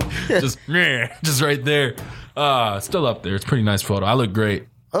Family, just right there. Still up there. It's a pretty nice photo. I look great.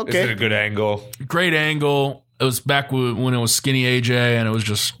 Okay. Is it a good angle? Great angle. It was back when it was skinny AJ, and it was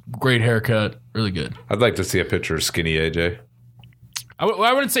just great haircut. Really good. I'd like to see a picture of skinny AJ. I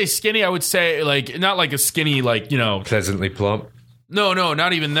wouldn't say skinny. I would say like not like a skinny pleasantly plump. No,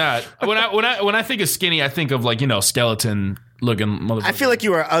 not even that. When I think of skinny, I think of skeleton looking motherfucker. I feel like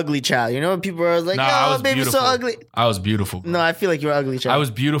you were an ugly child. You know, when people are like, "Oh, baby's so ugly." I was beautiful. No, I feel like you were an ugly child. I was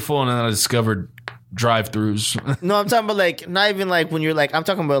beautiful, and then I discovered drive-throughs. No, I'm talking about not even when you're I'm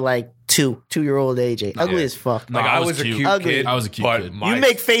talking about 2-year-old AJ. Ugly as fuck. No, I was a cute kid. I was a cute kid. You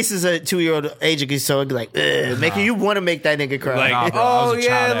make faces at 2-year-old AJ because so making you want to make that nigga cry. Oh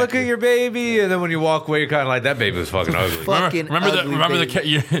yeah, look at your baby, and then when you walk away, you're kind of like, that baby was fucking ugly.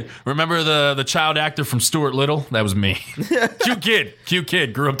 Remember the child actor from Stuart Little? That was me. Cute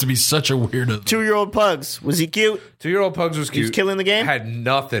kid. Grew up to be such a weirdo. 2-year-old Pugs, was he cute? 2-year-old Pugs was cute. He was killing the game. Had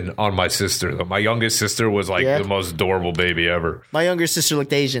nothing on my sister though. My youngest sister was the most adorable baby ever. My younger sister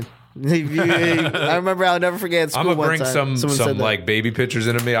looked Asian. I remember. I'll never forget. I'm gonna bring some baby pictures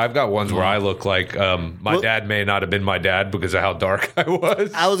into me. I've got ones where I look like my dad may not have been my dad because of how dark I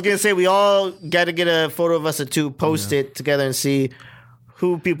was. I was gonna say we all got to get a photo of us at 2, post it together, and see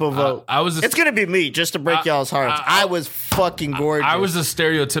who people vote. It's gonna be me, just to break y'all's hearts. I was fucking gorgeous. I was a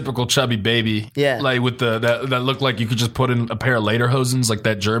stereotypical chubby baby. Yeah, with that looked like you could just put in a pair of lederhosens, like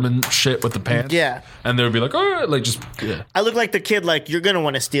that German shit with the pants. Yeah, and they would be like, I look like the kid. You're gonna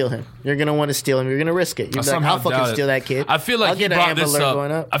want to steal him. You're gonna want to steal him. You're gonna risk it. You're like, I'll fucking steal that kid. I feel like he brought this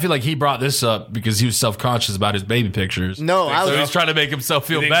up. I feel like he brought this up because he was self-conscious about his baby pictures. No, so he's trying to make himself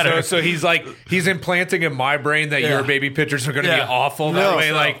feel better. So he's implanting in my brain that your baby pictures are gonna be awful. That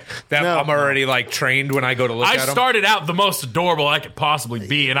way, I'm already trained when I go to look at them. I started out the most adorable I could possibly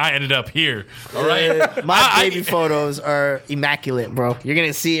be, and I ended up here. All right, my baby photos are immaculate, bro. You're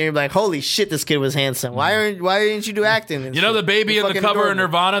gonna see, and you're like, "Holy shit, this kid was handsome." Why didn't you do acting? You know the baby in the cover of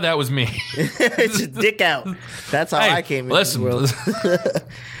Nirvana? That was me. It's just dick out. That's how I came into the world.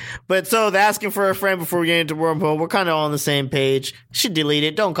 But so asking for a friend before we get into Wormhole, we're kind of all on the same page. Should delete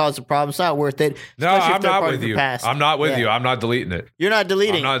it. Don't cause a problem. It's not worth it. No, I'm not with you. I'm not with you. I'm not deleting it. You're not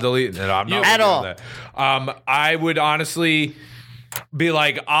deleting. I'm not deleting it. I'm not at all. That. I would honestly be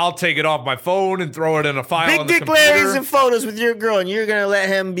like, I'll take it off my phone and throw it in a file. Big on the Dick computer. Larry's in photos with your girl, and you're gonna let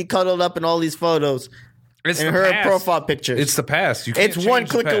him be cuddled up in all these photos. It's and her past. profile pictures. It's the past. You can't it's one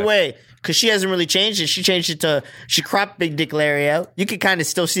click away. Because she hasn't really changed it. She changed it to, she cropped Big Dick Larry out. You can kind of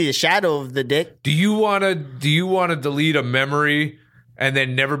still see the shadow of the dick. Do you want to delete a memory and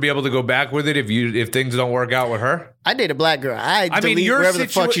then never be able to go back with it if things don't work out with her? I date a black girl. I delete wherever the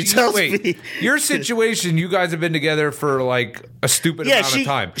fuck she tells me. Your situation, you guys have been together for a stupid amount of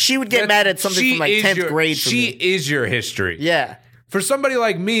time. She would get mad at something from 10th grade for me. She is your history. Yeah. For somebody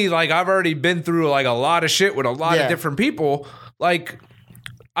like me, I've already been through a lot of shit with a lot of different people.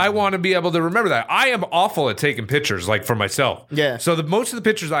 I want to be able to remember that. I am awful at taking pictures, for myself. Yeah. So most of the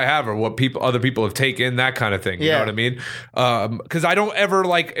pictures I have are what other people have taken, that kind of thing. You know what I mean? Because I don't ever,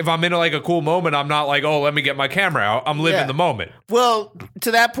 if I'm in a cool moment, I'm not let me get my camera out. I'm living the moment. Well,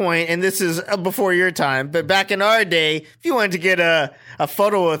 to that point, and this is before your time, but back in our day, if you wanted to get a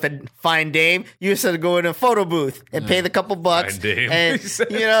photo with a fine dame, you used to go in a photo booth and pay the couple bucks. Fine dame. And,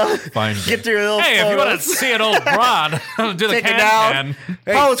 get your little Hey, photos. if you want to see an old broad, do the Take it can.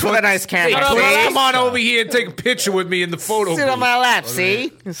 Hey, pose with a nice camera, please. Come on over here and take a picture with me in the photo Sit booth. on my lap,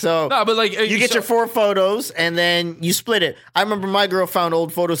 see? So no, but you get your 4 photos and then you split it. I remember my girl found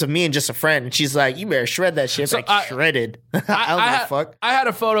old photos of me and just a friend, and she's like, "You better shred that shit." Shredded. I don't give a fuck. I had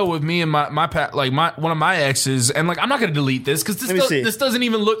a photo with me and my one of my exes, and I'm not gonna delete this because this doesn't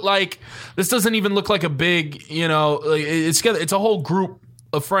even look like a big, it's a whole group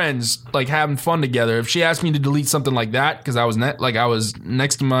of friends having fun together. If she asked me to delete something like that because I was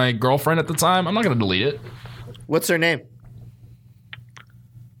next to my girlfriend at the time, I'm not gonna delete it. What's her name?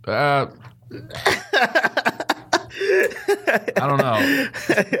 I don't know.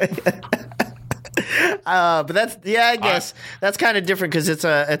 But that's I guess that's kind of different because it's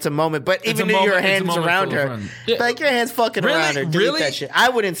a moment. But even if your hand's around her, your hand's fucking around her, delete that shit. I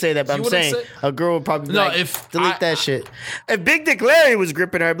wouldn't say that, but I'm saying a girl would probably delete that shit. If Big Dick Larry was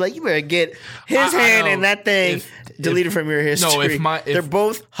gripping her, I'd be like, you better get his hand in that thing deleted from your history. No, they're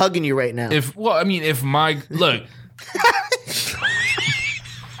both hugging you right now. If look.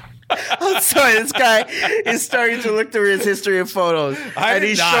 I'm sorry, this guy is starting to look through his history of photos. And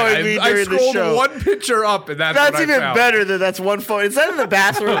he's showing me during the show. I scrolled one picture up, and that's even better than that's one photo. Is that in the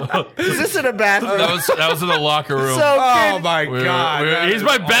bathroom? Is this in a bathroom? That was in the locker room. So my God. He's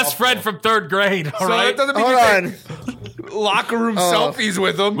my best friend from 3rd grade. All right? That doesn't mean Hold on. locker room selfies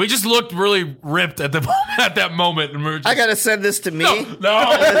with him. We just looked really ripped at that moment. And we were just, I gotta send this to me. No.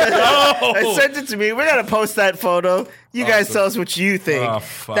 I sent it to me. We're gonna post that photo. You guys tell us what you think. Oh,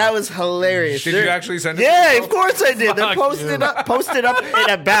 fuck. That was hilarious. Did you actually send it? Yeah, of course I did. They Fuck posted up in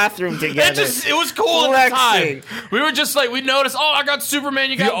a bathroom together. It was cool at the time. We were just like, we noticed, I got Superman,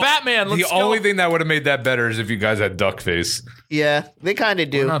 you got Batman. Let's go. Only thing that would have made that better is if you guys had duck face. Yeah, they kind of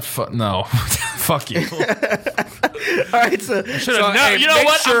do. No. Fuck you. All right, so you know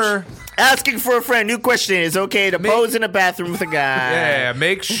what? Sure. Asking for a friend. New question: is it okay to pose in a bathroom with a guy? Yeah,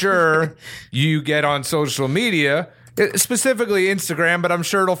 make sure you get on social media, specifically Instagram, but I'm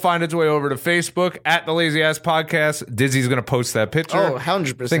sure it'll find its way over to Facebook at the Lazy Ass Podcast. Dizzy's going to post that picture. Oh,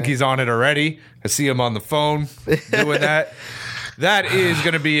 100%. I think he's on it already. I see him on the phone doing that. That is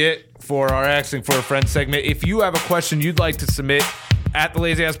going to be it for our Asking for a Friend segment. If you have a question you'd like to submit at the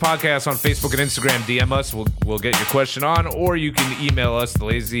Lazy Ass Podcast on Facebook and Instagram, DM us. We'll get your question on, or you can email us,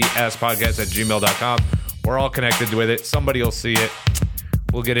 thelazyaspodcast@gmail.com. We're all connected with it. Somebody will see it.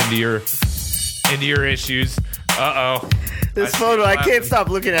 We'll get into your issues. Uh-oh. This photo, I can't stop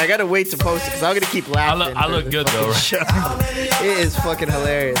looking at it. I gotta wait to post it because I'm gonna keep laughing. I look good, though, right? It is fucking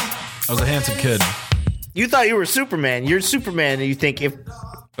hilarious. I was a handsome kid. You thought you were Superman. You're Superman, and you think if...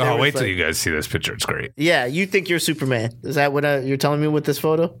 Oh, wait till you guys see this picture. It's great. Yeah, you think you're Superman. Is that what you're telling me with this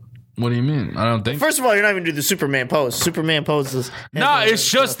photo? What do you mean? I don't think. First of all, you're not even doing the Superman pose. Superman pose is... No,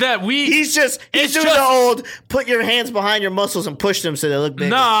 it's just that he's doing the old put your hands behind your muscles and push them so they look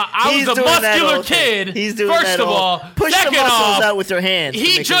bigger. Nah, I was a muscular kid. He's doing First that of all, push the muscles out with your hands.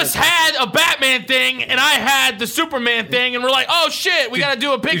 He just had a Batman thing, and I had the Superman thing, and we're like, oh shit, we got to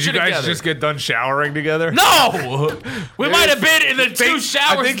do a picture together. Did you guys just get done showering together? No! We might have been in the two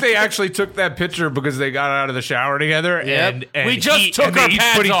showers. I think they actually took that picture because they got out of the shower together. And we just took our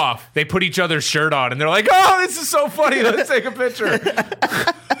pads off. They put each other's shirt on, and they're like, oh, this is so funny. Let's take a picture.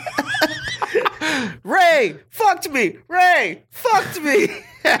 Ray fucked me. Ray fucked me.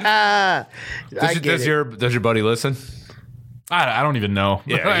 Does your buddy listen? I don't even know.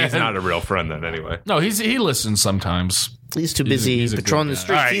 Yeah, he's not a real friend then anyway. No, he listens sometimes. He's too busy patrolling the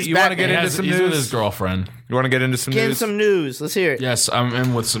streets. Right, he's you want to get into some news? He's with his girlfriend. You want to get into some news? Get some news. Let's hear it. Yes, I'm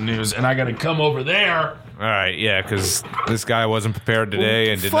in with some news, and I got to come over there. All right, yeah, because this guy wasn't prepared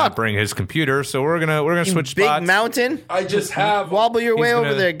today and did not bring his computer, so we're gonna switch big spots. Big mountain. I just have wobble your way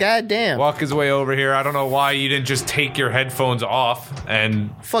over there. God damn. Walk his way over here. I don't know why you didn't just take your headphones off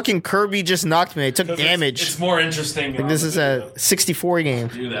and fucking Kirby just knocked me. I took damage. It's more interesting. Like this is a 64 game.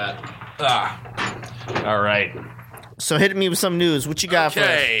 Do that. All right. So hit me with some news. What you got for us?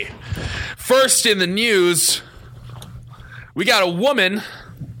 Okay. First in the news, we got a woman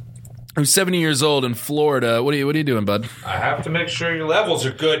who's 70 years old in Florida. What are you doing, bud? I have to make sure your levels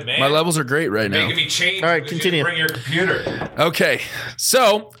are good, man. My levels are great right now. Making me change. All right, continue. Bring your computer. Okay.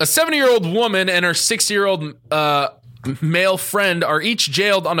 So, a 70-year-old woman and her 60-year-old male friend are each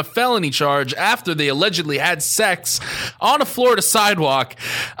jailed on a felony charge after they allegedly had sex on a Florida sidewalk.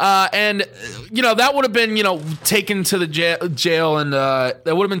 And, that would have been, taken to the jail and that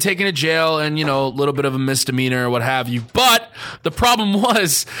would have been taken to jail and, a little bit of a misdemeanor or what have you. But the problem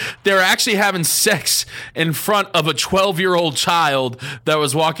was they were actually having sex in front of a 12-year-old child that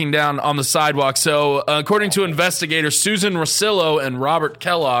was walking down on the sidewalk. So, according to investigators Susan Rosillo and Robert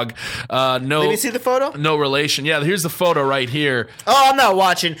Kellogg, Let me see the photo? No relation. Yeah, here's the photo right here. Oh, I'm not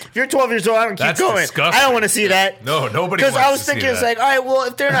watching. If you're 12 years old, I don't keep going. Disgusting. I don't want to see that. No, nobody. Because I was thinking, it's like, all right, well,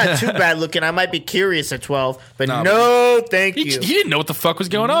 if they're not too bad looking, I might be curious at 12. But no, thank you. He didn't know what the fuck was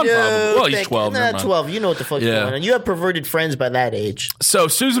going on. No, probably. Well, he's 12. Not 12. You know what the fuck's going on. You have perverted friends by that age. So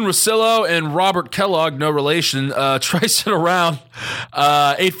Susan Rosillo and Robert Kellogg, no relation, traced it around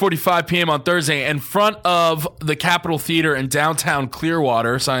 8:45 p.m. on Thursday in front of the Capitol Theater in downtown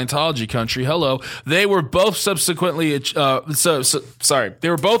Clearwater, Scientology country. Hello. They were both subsequently they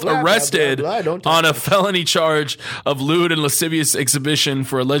were both arrested on a felony charge of lewd and lascivious exhibition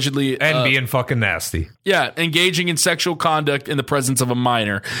for allegedly being fucking nasty. Yeah, engaging in sexual conduct in the presence of a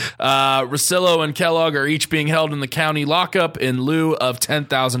minor. Rosillo and Kellogg are each being held in the county lockup in lieu of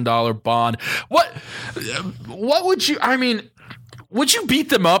 $10,000 bond. What would you? I mean. Would you beat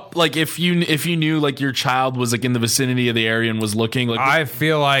them up like if you knew like your child was like in the vicinity of the area and was looking? Like I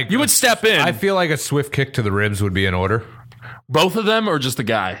feel like you would step in. I feel like a swift kick to the ribs would be in order. Both of them or just the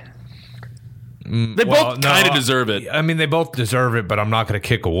guy? They both kind of deserve it. I mean, they both deserve it, but I'm not going to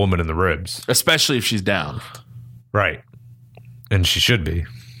kick a woman in the ribs, especially if she's down. Right, and she should be.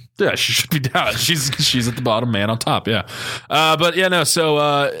 Yeah, she should be down. She's at the bottom, man on top. Yeah, but yeah, no. So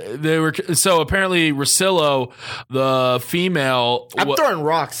apparently Russillo, the female, I'm throwing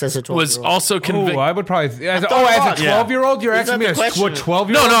rocks as a 12-year-old. was also convicted. I would probably. As a rocks. 12-year-old, you're asking me what 12-year-old?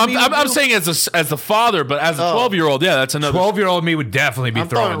 No, I'm saying as the father, but as a 12-year-old, yeah, that's another. 12-year-old me would definitely be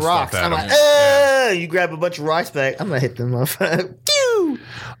throwing rocks. stuff at I'm him. like, you grab a bunch of rocks back. I'm gonna hit them up.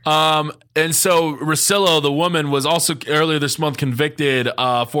 And so Russillo, the woman, was also earlier this month convicted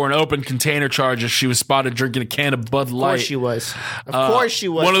for an open container charge as she was spotted drinking a can of Bud Light. Of course she was. Of course she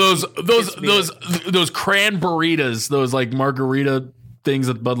was. One of those cran burritas, those like margarita things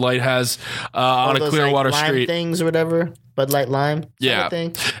that Bud Light has on a Clearwater like Street things or whatever. Bud Light lime. Yeah.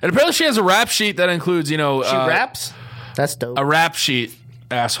 Thing. And apparently she has a rap sheet that includes, she raps. That's dope. A rap sheet.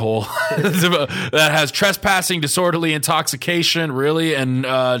 Asshole that has trespassing, disorderly intoxication, really, and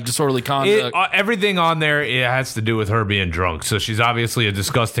disorderly conduct. Everything on there it has to do with her being drunk. So she's obviously a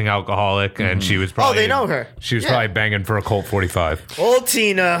disgusting alcoholic, and she was probably. Oh, they know her. She was probably banging for a Colt 45. Old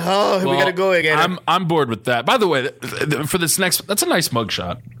Tina. Oh, we gotta go again. I'm bored with that. By the way, for this next, that's a nice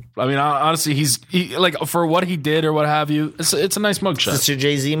mugshot. I mean, honestly, he like for what he did or what have you. It's a nice mugshot. Is this your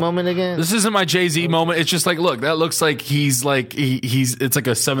Jay-Z moment again? This isn't my Jay-Z moment. It's just like, look, that looks like he's like he's. It's like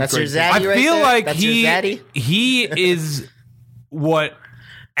a 7th grade. I feel like That's he is what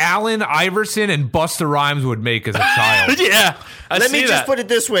Allen Iverson and Busta Rhymes would make as a child. Yeah, Let me just put it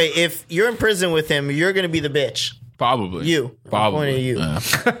this way: if you're in prison with him, you're gonna be the bitch. Probably. You. Probably. I'm pointing at you. Yeah.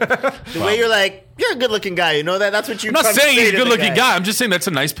 The way you're like, you're a good looking guy. You know that? That's what you're I'm not saying he's a good looking guy. I'm just saying that's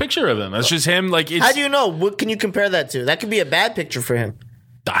a nice picture of him. That's just him. Like, how do you know? What can you compare that to? That could be a bad picture for him.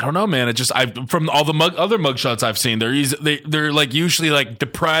 I don't know, man. It just from all the other mugshots I've seen, they're like usually like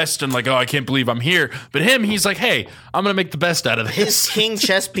depressed and like, oh, I can't believe I'm here. But him, he's like, hey, I'm gonna make the best out of this. His king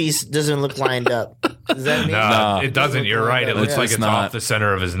chess piece doesn't look lined up. Does that mean? No, it doesn't. You're right. It looks like it's off the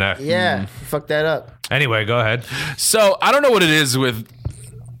center of his neck. Yeah, fuck that up. Anyway, go ahead. So I don't know what it is with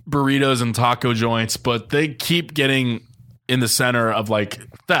burritos and taco joints, but they keep getting in the center of like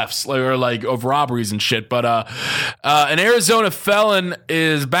thefts or like of robberies and shit. But an Arizona felon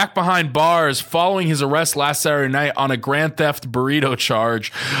is back behind bars following his arrest last Saturday night on a grand theft burrito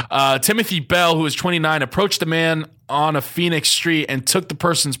charge. Timothy Bell, who is 29, approached a man on a Phoenix street and took the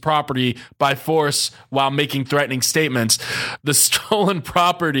person's property by force while making threatening statements. The stolen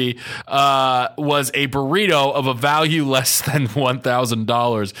property was a burrito of a value less than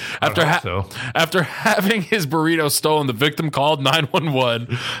 $1,000. After having his burrito stolen, the victim called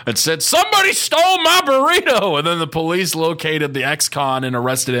 911 and said, "Somebody stole my burrito!" And then the police located the ex-con and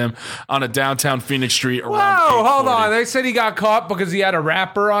arrested him on a downtown Phoenix street around 8:40. Hold on. They said he got caught because he had a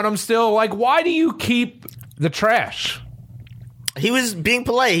wrapper on him still. Like, why do you keep the trash? He was being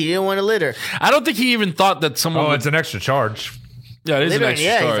polite. He didn't want to litter. I don't think he even thought that someone. Oh, it's an extra charge. Yeah, it is an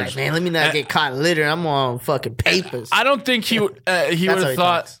extra charge. He's like, man, let me not get caught littering. I'm on fucking papers. I don't think he would have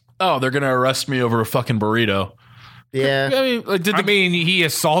thought, oh, they're gonna arrest me over a fucking burrito. Yeah. I mean, he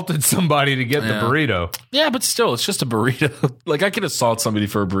assaulted somebody to get the burrito. Yeah, but still, it's just a burrito. Like, I could assault somebody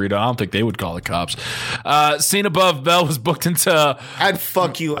for a burrito. I don't think they would call the cops. Seen above, Bell was booked into... I'd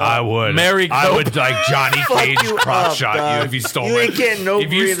fuck you up. I would. I would, like, Johnny Cage crotch shot you if you stole you ain't getting no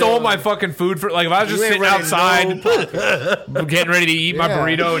If you stole my fucking food for... Like, if I was just sitting outside getting ready to eat my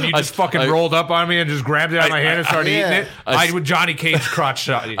burrito and you just fucking rolled up on me and just grabbed it out of my hand and started eating it, I would Johnny Cage crotch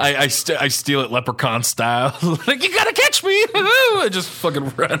shot you. I steal it leprechaun style. Like, you gotta catch me. I just fucking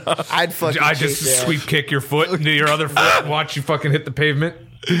ran off. I just sweep kick your foot into your other foot and watch you fucking hit the pavement.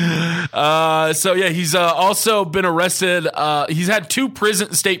 So yeah, he's also been arrested. He's had 2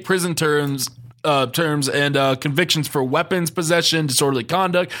 state prison terms and convictions for weapons possession, disorderly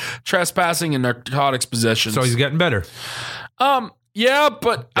conduct, trespassing, and narcotics possession. So he's getting better. Yeah,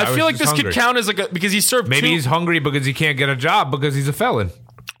 but I feel like this could count as like because he served. Maybe he's hungry because he can't get a job because he's a felon.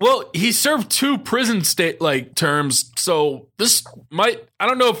 Well, he served 2 prison terms, so this might. I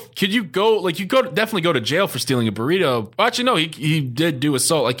don't know if could you go like you definitely go to jail for stealing a burrito. Actually, no, he did do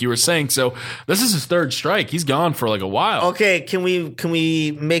assault like you were saying. So this is his 3rd strike. He's gone for like a while. Okay, can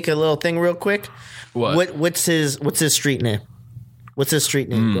we make a little thing real quick? What? What's his street name? What's his street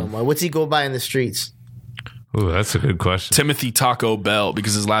name? What's he go by in the streets? Ooh, that's a good question. Timothy Taco Bell,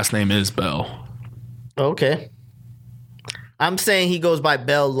 because his last name is Bell. Okay. I'm saying he goes by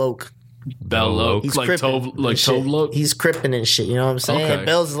Bell Loke. Belloc, He's like Crippin' and shit. Tovloc. He's Crippin' and shit. You know what I'm saying? Okay.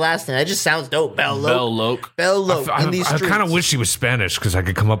 Bell's his last name. That just sounds dope. Belloc. I in these streets. kind of wish he was Spanish because I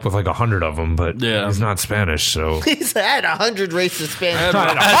could come up with like 100 of them, but he's not Spanish, so. He said, I had 100 racist Spanish. I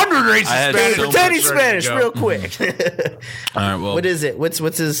had 100 racist Spanish. Pretend he's Spanish real quick. All right, well. What is it?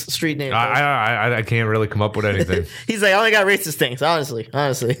 What's his street name? I can't really come up with anything. He's like, I only got racist things, honestly.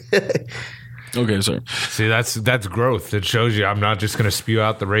 Okay, sir. See, that's growth. It shows you I'm not just going to spew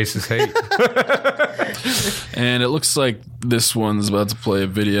out the racist hate. And it looks like this one's about to play a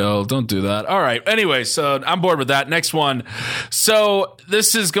video. Don't do that. All right. Anyway, so I'm bored with that. Next one. So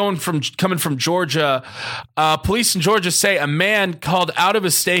this is coming from Georgia. Police in Georgia say a man called out of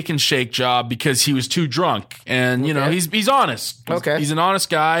his Steak and Shake job because he was too drunk. And, you know, he's honest. Okay. He's an honest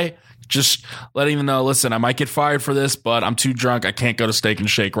guy. Just letting them know, listen, I might get fired for this, but I'm too drunk. I can't go to Steak and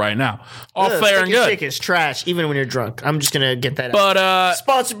Shake right now. All fair and good. Steak and Shake is trash, even when you're drunk. I'm just going to get that out. But,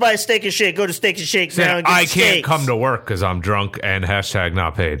 sponsored by Steak and Shake. Go to Steak and Shake now and get I can't steaks. come to work because I'm drunk and hashtag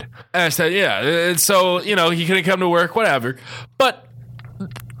not paid. Yeah. And so, you know, he couldn't come to work, whatever. But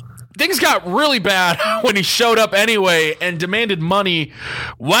things got really bad when he showed up anyway and demanded money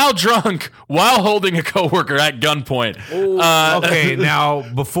while drunk, while holding a coworker at gunpoint. Okay,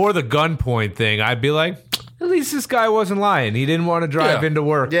 now, before the gunpoint thing, I'd be like, at least this guy wasn't lying. He didn't want to drive into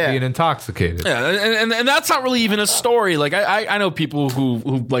work being intoxicated. Yeah, and that's not really even a story. Like, I know people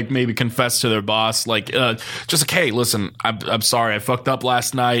who like maybe confess to their boss, like, just like, hey, listen, I'm sorry, I fucked up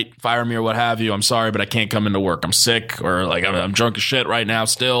last night, fire me or what have you. I'm sorry, but I can't come into work. I'm sick, or like I'm drunk as shit right now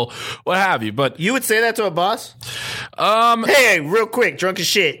still, what have you. But you would say that to a boss? Hey, real quick, drunk as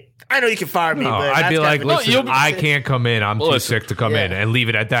shit. I know you can fire me, but I'd be like, listen, I can't come in. I'm too sick to come in, and leave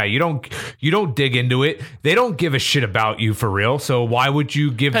it at that. You don't dig into it. They don't give a shit about you for real. So why would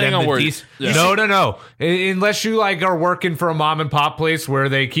you give them the decent? No. Unless you like are working for a mom and pop place where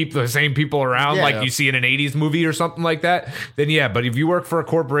they keep the same people around, like you see in an 80s movie or something like that, then yeah. But if you work for a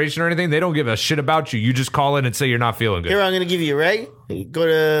corporation or anything, they don't give a shit about you. You just call in and say you're not feeling good. Here, I'm going to give you, right? Go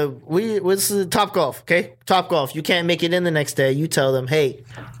to, what's the Top Golf, okay? Top Golf. You can't make it in the next day. You tell them, hey,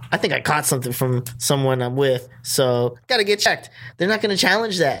 I think I caught something from someone I'm with, so gotta get checked. They're not gonna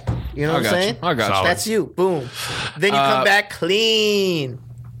challenge that. You know what I'm saying? I got you. That's you. Boom. Then you come back clean.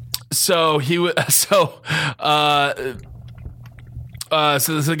 So he was. So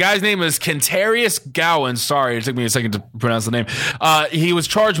the guy's name is Kentarius Gowan. Sorry, it took me a second to pronounce the name. He was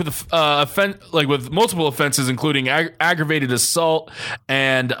charged with with multiple offenses, including aggravated assault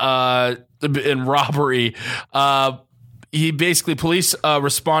and robbery. He basically, police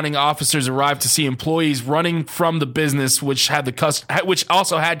responding officers arrived to see employees running from the business, which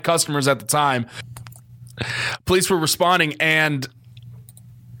also had customers at the time. Police were responding, and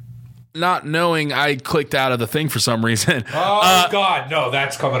not knowing, I clicked out of the thing for some reason. Oh God, no,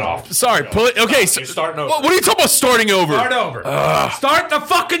 that's coming off. Sorry, okay. So, you're starting over. What are you talking about? Starting over? Start over. Start the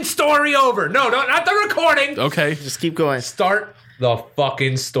fucking story over. No, not the recording. Okay, just keep going. Start the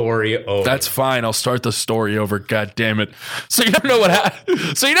fucking story over. That's fine. I'll start the story over. God damn it! So you never know what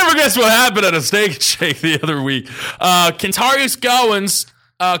happened. So you never guess what happened at a Steak and Shake the other week. Kentarius Gowans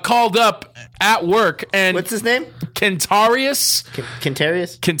called up at work, and what's his name? Kentarius.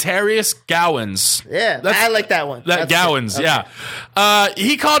 Kentarius Gowans. Yeah, I like that one. That's Gowans. Okay. Yeah.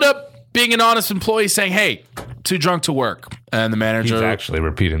 He called up, being an honest employee, saying, "Hey, too drunk to work." And the manager... He's actually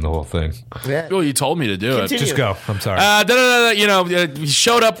repeating the whole thing. Yeah. Well, you told me to do Continue. it. Just go. I'm sorry. You know, he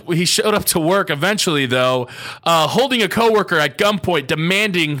showed up to work eventually, though, holding a coworker at gunpoint,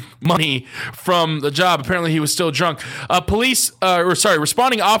 demanding money from the job. Apparently, he was still drunk.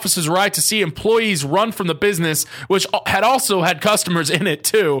 Responding officers arrived to see employees run from the business, which had also had customers in it,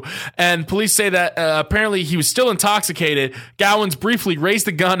 too. And police say that apparently he was still intoxicated. Gowans briefly raised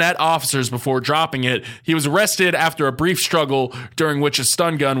the gun at officers before dropping it. He was arrested after a brief struggle during which a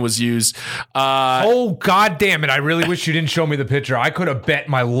stun gun was used. Oh, God damn it. I really wish you didn't show me the picture. I could have bet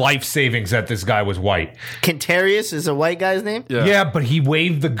my life savings that this guy was white. Kentarius is a white guy's name? Yeah, but he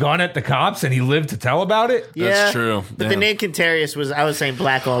waved the gun at the cops and he lived to tell about it? Yeah, that's true. But the name Kentarius I was saying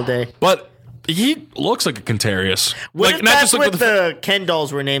black all day. But he looks like a Kentarius. What if that's what the Ken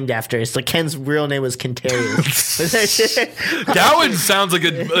dolls were named after? It's like Ken's real name was Kentarius. Gowan sounds like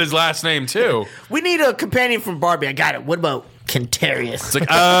his last name, too. We need a companion from Barbie. I got it. What about Kentarius? It's like,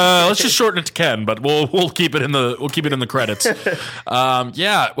 let's just shorten it to Ken, but we'll keep it in the credits.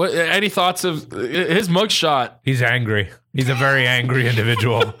 Yeah. Any thoughts of his mugshot? He's angry. He's a very angry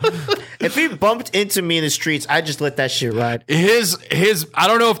individual. If he bumped into me in the streets, I just let that shit ride. His I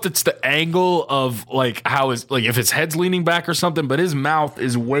don't know if it's the angle of like how his like if his head's leaning back or something, but his mouth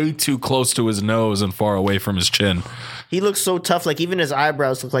is way too close to his nose and far away from his chin. He looks so tough. Like even his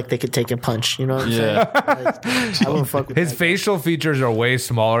eyebrows look like they could take a punch. You know what I'm saying? Like, I wouldn't fuck with his facial features are way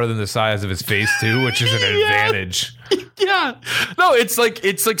smaller than the size of his face too, which is an advantage. Yeah, no, it's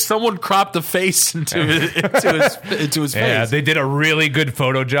like someone cropped the face into his face. Yeah, they did a really good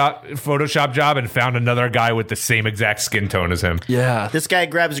Photoshop job and found another guy with the same exact skin tone as him. Yeah, this guy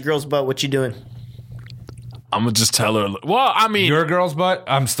grabs a girl's butt. What you doing? I'm gonna just tell her. Well, I mean, your girl's butt.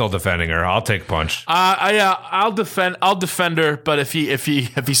 I'm still defending her. I'll take punch. I'll defend her. But if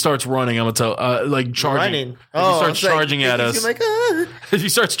he starts running, I'm gonna tell like charging. If he starts charging at us, if he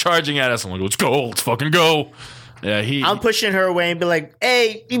starts charging at us, I'm like, let's go, let's fucking go. Yeah, I'm pushing her away and be like,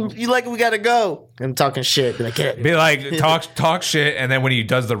 "Hey, you like it? We gotta go." I'm talking shit. Be like, "Get it." Be like, talk shit, and then when he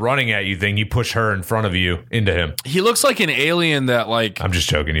does the running at you thing, you push her in front of you into him. He looks like an alien that like. I'm just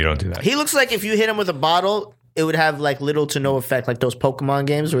joking. You don't do that. He looks like if you hit him with a bottle, it would have like little to no effect, like those Pokemon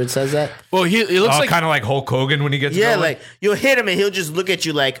games where it says that. Well, he looks like kind of like Hulk Hogan when he gets going. Like you'll hit him and he'll just look at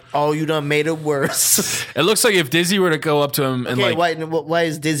you like, "Oh, you done made it worse." It looks like if Dizzy were to go up to him and okay, like, why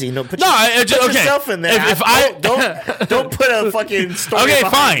is Dizzy? No, put okay. yourself in there. If I don't put a fucking story. Okay,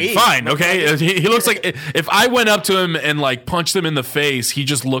 fine. Fine. Okay, he looks like if I went up to him and like punched him in the face, he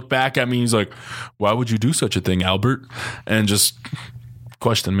just looked back at me. He's like, "Why would you do such a thing, Albert?" And just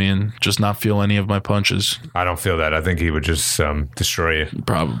question me and just not feel any of my punches. I don't feel that. I think he would just destroy you.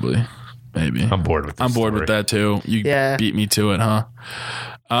 Probably. Maybe. I'm bored with this I'm bored story. with that too. You beat me to it, huh?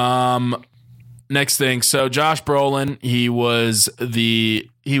 Next thing. So Josh Brolin, he was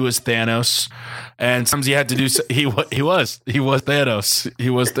Thanos, and sometimes he had to do. He was Thanos. He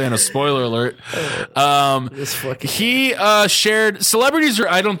was Thanos. Spoiler alert. He shared celebrities.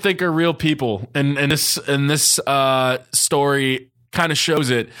 I don't think are real people, and this story kind of shows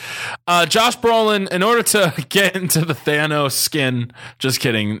it. Josh Brolin, in order to get into the Thanos skin, just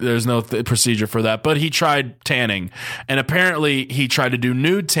kidding, there's no procedure for that, but he tried tanning, and apparently he tried to do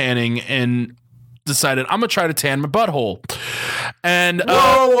nude tanning and decided, I'm gonna try to tan my butthole. And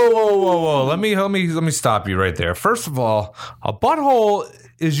whoa. Let me stop you right there. First of all, a butthole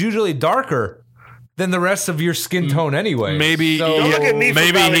is usually darker than the rest of your skin tone anyway. Maybe he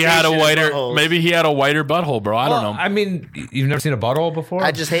had a whiter butthole, bro. I don't know. I mean, you've never seen a butthole before?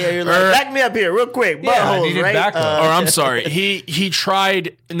 I just hate you're like, back me up here real quick. Buttholes, right? Or I'm sorry. He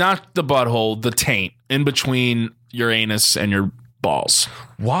tried not the butthole, the taint in between your anus and your balls.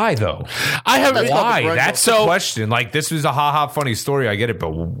 Why though? Why? That's the question. Like, this was a funny story. I get it, but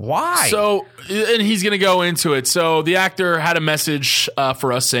why? So, and he's going to go into it. So the actor had a message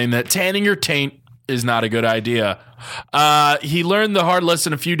for us saying that tanning your taint is not a good idea. He learned the hard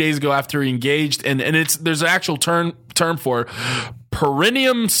lesson a few days ago after he engaged, and there's an actual term for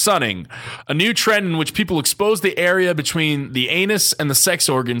perineum sunning, a new trend in which people expose the area between the anus and the sex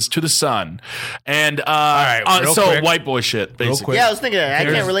organs to the sun. And quick, white boy shit, basically. Yeah, I was thinking that. I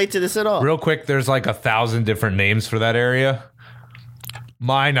can't relate to this at all. Real quick, there's like 1,000 different names for that area.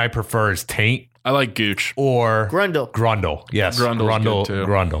 Mine I prefer is taint. I like gooch. Or Grundle. Yes,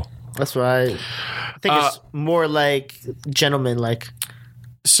 Grundle. That's what I think. It's more like gentleman like.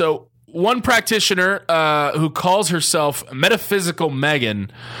 So one practitioner who calls herself Metaphysical Megan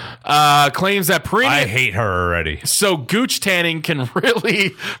claims that I hate her already. So gooch tanning can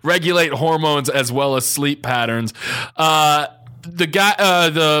really regulate hormones as well as sleep patterns.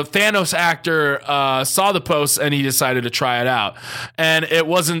 The Thanos actor saw the post and he decided to try it out, and it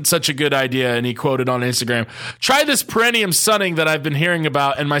wasn't such a good idea. And he quoted on Instagram, "Try this perineum sunning that I've been hearing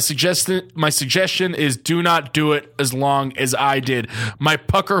about, and my suggestion is do not do it as long as I did. My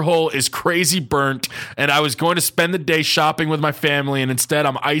pucker hole is crazy burnt, and I was going to spend the day shopping with my family, and instead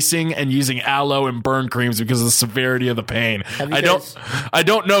I'm icing and using aloe and burn creams because of the severity of the pain. I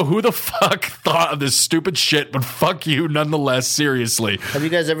don't know who the fuck thought of this stupid shit, but fuck you nonetheless." Seriously. Have you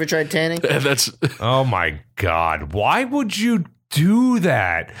guys ever tried tanning? Oh my God. Why would you do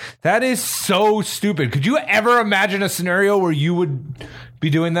that? That is so stupid. Could you ever imagine a scenario where you would be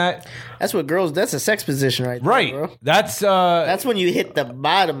doing that? That's what girls, that's a sex position right there, bro. That's when you hit the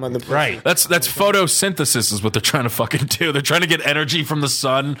bottom of the pussy. Right. That's photosynthesis is what they're trying to fucking do. They're trying to get energy from the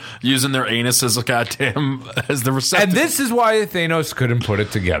sun using their anus as as the receptacle. And this is why Thanos couldn't put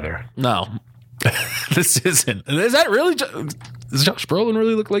it together. No. This isn't. Is that really? Does Josh Brolin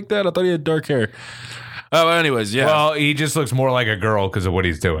really look like that? I thought he had dark hair. Oh, anyways, yeah. Well, he just looks more like a girl because of what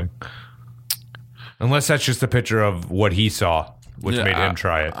he's doing. Unless that's just a picture of what he saw. which made him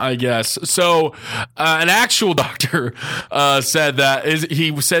try it. I guess. So, an actual doctor said that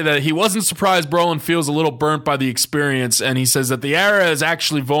he wasn't surprised Brolin feels a little burnt by the experience, and he says that the area is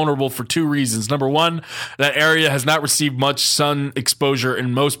actually vulnerable for two reasons. Number one, that area has not received much sun exposure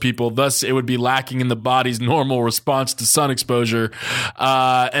in most people, thus it would be lacking in the body's normal response to sun exposure.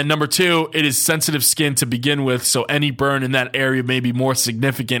 And number two, it is sensitive skin to begin with, so any burn in that area may be more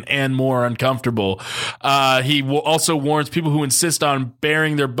significant and more uncomfortable. He also warns people who insist on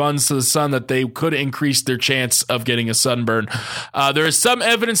baring their buns to the sun that they could increase their chance of getting a sunburn. There is some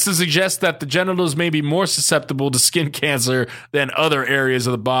evidence to suggest that the genitals may be more susceptible to skin cancer than other areas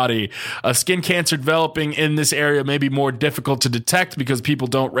of the body. Skin cancer developing in this area may be more difficult to detect because people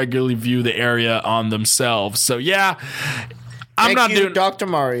don't regularly view the area on themselves. So yeah, I'm not doing Dr.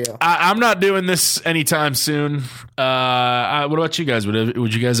 Mario. I'm not doing this anytime soon. What about you guys?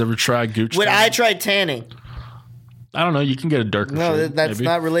 Would you guys ever try gooch? Would I try tanning? I don't know. You can get a darker No, shade, that's maybe.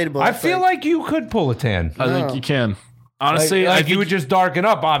 not relatable. I feel like you could pull a tan. I think you can. Honestly, like you would just darken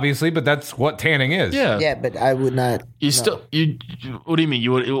up, obviously, but that's what tanning is. Yeah, but I would not. What do you mean?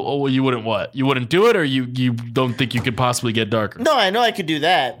 You wouldn't what? You wouldn't do it, or you don't think you could possibly get darker? No, I know I could do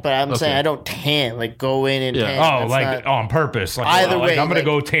that, but I'm saying I don't tan. Like go in and tan. Oh, like on purpose. Like, either way, I'm gonna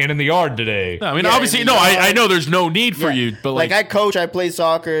go tan in the yard today. No, I mean, obviously, I know there's no need for you, but like I coach, I play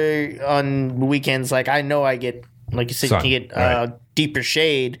soccer on weekends. Like I know I get, like you said, Sun, you can get deeper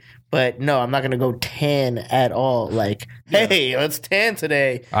shade. But no, I'm not going to go tan at all. Like, hey, let's tan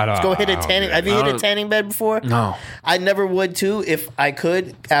today. Let's go hit a tanning. Have you hit a tanning bed before? No. I never would too if I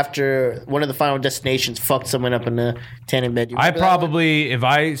could. After one of the Final Destinations fucked someone up in the tanning bed. I probably, if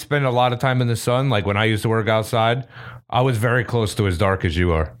I spend a lot of time in the sun, like when I used to work outside, I was very close to as dark as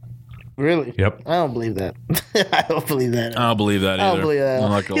you are. Really? Yep. I don't believe that. I don't believe that. I don't believe that either. I don't believe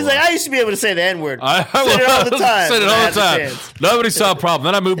that. He's like, I used to be able to say the N-word. I said it all the time. Said it all the time. Chance. Nobody saw a problem.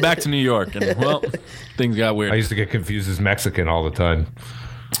 Then I moved back to New York, and well, things got weird. I used to get confused as Mexican all the time.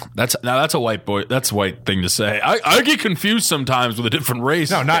 That's a white boy. That's a white thing to say. I get confused sometimes with a different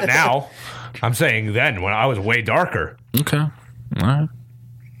race. No, not now. I'm saying then when I was way darker. Okay. All right.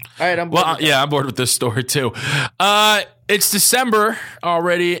 All right, I'm bored. I'm bored with this story too. It's December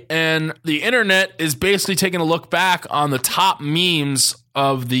already, and the internet is basically taking a look back on the top memes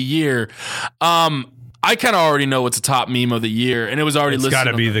of the year. I kind of already know what's the top meme of the year, and it was already listed. It's got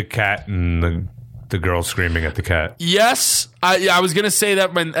to be the cat and the girl screaming at the cat. Yes, I was gonna say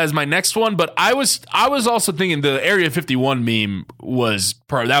that as my next one, but I was also thinking the Area 51 meme was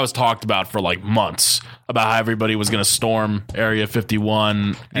talked about for like months about how everybody was gonna storm Area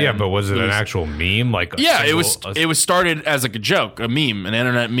 51. Yeah, but was it an actual meme? Like it was started as like a joke, a meme, an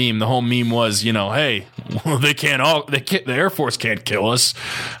internet meme. The whole meme was, hey, the Air Force can't kill us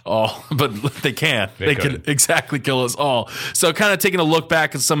all, but they can. They can exactly kill us all. So kind of taking a look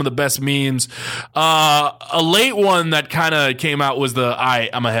back at some of the best memes. A late one that kind of came out was I'm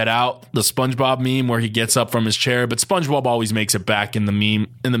gonna head out, the SpongeBob meme where he gets up from his chair, but SpongeBob always makes it back in the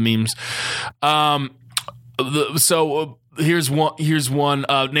memes. Here's one.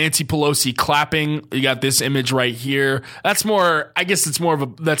 Nancy Pelosi clapping. You got this image right here. That's more. I guess that's more of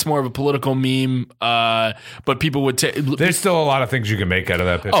a political meme. But people would take. There's still a lot of things you can make out of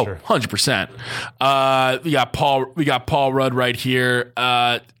that picture. 100%. We got Paul Rudd right here.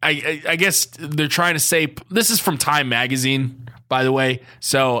 I guess they're trying to say this is from Time Magazine, by the way.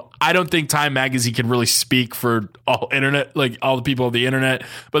 So I don't think Time Magazine can really speak for all the people of the internet,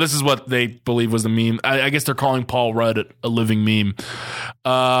 but this is what they believe was the meme. I guess they're calling Paul Rudd a living meme.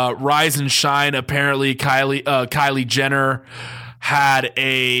 Rise and shine. Apparently Kylie Jenner had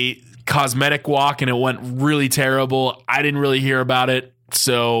a cosmetic walk and it went really terrible. I didn't really hear about it,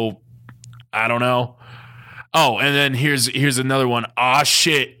 so I don't know. Oh, and then here's another one. Ah,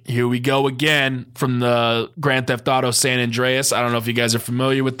 shit. Here we go again from the Grand Theft Auto San Andreas. I don't know if you guys are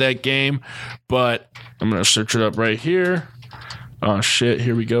familiar with that game, but I'm going to search it up right here. Oh, shit.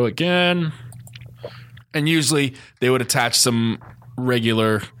 Here we go again. And usually they would attach some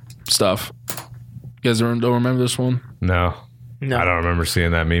regular stuff. You guys don't remember this one? No. I don't remember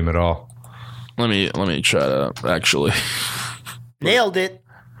seeing that meme at all. Let me try that, actually. Nailed it.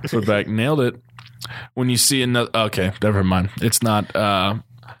 Put back. Nailed it. When you see another, okay, never mind. It's not.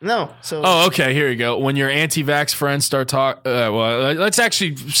 No. So. Oh, okay. Here you go. When your anti-vax friends start talking, well, let's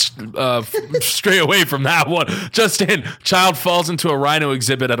actually stray away from that one. Just in, child falls into a rhino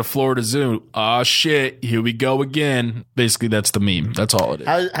exhibit at a Florida zoo. Ah, shit. Here we go again. Basically, that's the meme. That's all it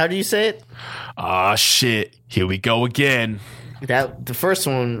is. How do you say it? Ah, shit. Here we go again. The first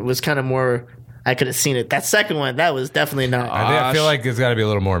one was kind of more I could have seen it. That second one, that was definitely not. I feel like it's got to be a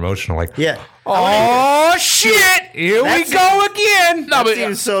little more emotional. Like, yeah. Oh shit! Here we go again. No, but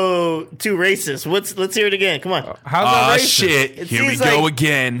seems so too racist. Let's hear it again. Come on. How's that racist? Shit! It Here we seems go like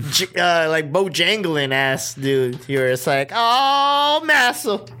again. Like Bojangling ass dude. Here it's like, oh,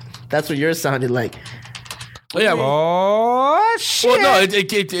 massa. That's what yours sounded like. Yeah. Oh shit! Well,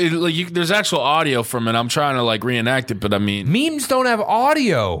 no, there's actual audio from it. I'm trying to like reenact it, but I mean, memes don't have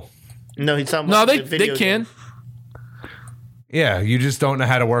audio. No, he's talking no, about they can. Yeah, you just don't know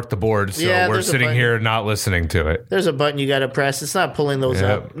how to work the board, so we're sitting here not listening to it. There's a button you got to press. It's not pulling those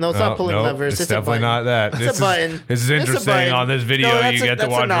up. No, it's not pulling levers. It's definitely not that. It's a button. This is interesting. On this video, you get to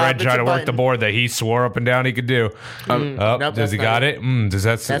watch Red try to work the board that he swore up and down he could do. Nope, does he got it? Is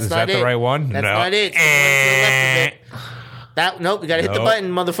that the right one? That's not it. Nope, you got to hit the button,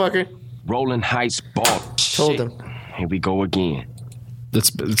 motherfucker. Rolling Heights ball. Told him. Here we go again. It's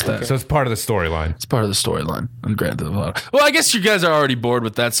that. So it's part of the storyline. It's part of the storyline. I'm granted. Well, I guess you guys are already bored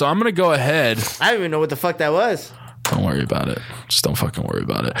with that, so I'm gonna go ahead. I don't even know what the fuck that was. Don't worry about it. Just don't fucking worry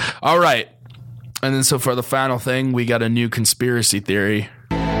about it. All right. And then so for the final thing, we got a new conspiracy theory.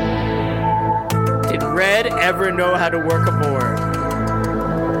 Did Red ever know how to work a board?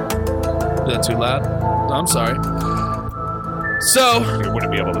 Is that too loud? I'm sorry. So you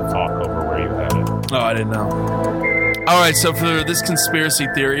wouldn't be able to talk over where you had it. Oh, I didn't know. All right, so for this conspiracy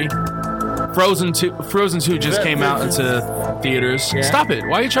theory, Frozen 2 just came out into theaters. Yeah. Stop it.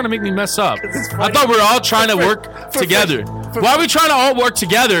 Why are you trying to make me mess up? I thought we were all trying to work together. Why are we trying to all work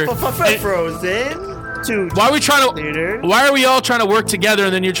together? Frozen 2. Why are we trying to Why are we all trying to work together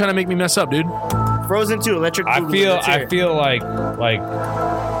and then you're trying to make me mess up, dude? Frozen 2 Electric Boogaloo. I feel like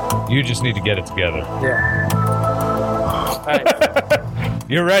you just need to get it together. Yeah. All right.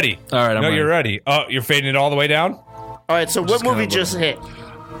 You're ready. All right, I'm ready. You're ready. Oh, you're fading it all the way down? All right, so what movie just hit?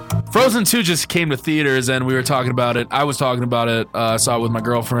 Frozen 2 just came to theaters, and we were talking about it. I was talking about it. I saw it with my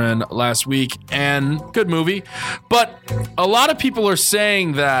girlfriend last week, and good movie. But a lot of people are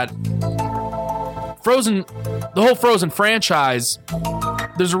saying that the whole Frozen franchise,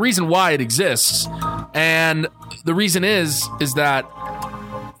 there's a reason why it exists. And the reason is that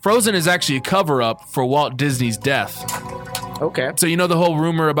Frozen is actually a cover-up for Walt Disney's death. Okay. So you know the whole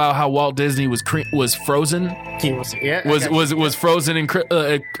rumor about how Walt Disney was frozen? He was, yeah. Was frozen in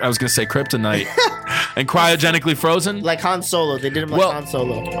I was going to say kryptonite and cryogenically frozen? Like Han Solo. They did him like Han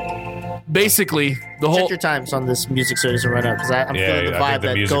Solo. Basically, the whole... Check your times on this music so it doesn't run out, because I'm feeling the vibe I think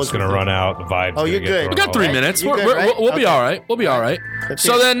the music's going to run out. The vibe's Oh, you're good. We got 3 minutes. We'll be all right. We'll be all right.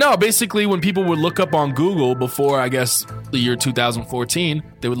 So then, no, basically when people would look up on Google before, I guess, the year 2014,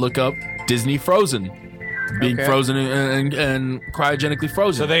 they would look up Disney Frozen. Being frozen and cryogenically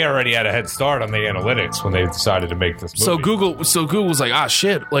frozen. So they already had a head start on the analytics when they decided to make this movie. So Google was like,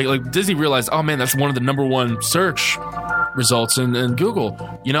 shit. Like Disney realized, oh man, that's one of the number one search results in Google.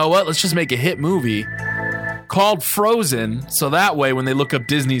 You know what? Let's just make a hit movie called Frozen. So that way, when they look up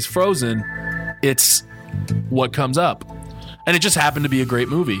Disney's Frozen, it's what comes up. And it just happened to be a great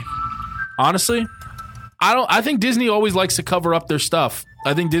movie. Honestly, I think Disney always likes to cover up their stuff.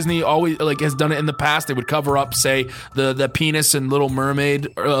 I think Disney always has done it in the past. They would cover up, say, the penis in Little Mermaid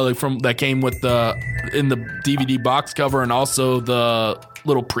from that came with in the DVD box cover, and also the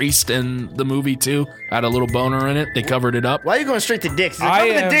little priest in the movie too had a little boner in it. They covered it up. Why are you going straight to dicks?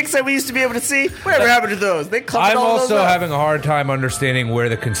 Remember the dicks that we used to be able to see? Whatever happened to those? They covered all those up. I'm also having a hard time understanding where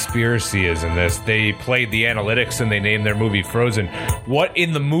the conspiracy is in this. They played the analytics and they named their movie Frozen. What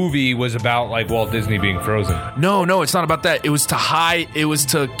in the movie was about Walt Disney being frozen? No, it's not about that. It was to hide. It was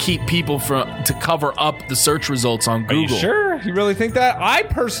to keep people to cover up the search results on Google. Are you sure? You really think that? I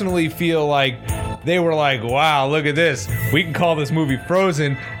personally feel like they were like, wow, look at this. We can call this movie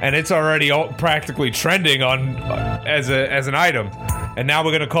Frozen, and it's already practically trending on as an item. And now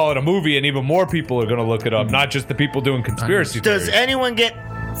we're going to call it a movie, and even more people are going to look it up, not just the people doing conspiracy theories. Does anyone get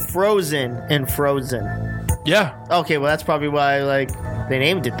frozen in Frozen? Yeah. Okay, well, that's probably why they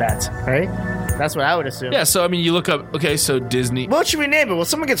named it that, right? That's what I would assume. Yeah, so, I mean, you look up, okay, so Disney... What should we name it? Well,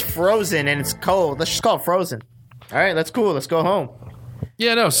 someone gets frozen and it's cold. Let's just call it Frozen. All right, that's cool. Let's go home.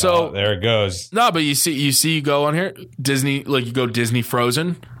 Yeah, no, so... there it goes. No, but you go on here, Disney, you go Disney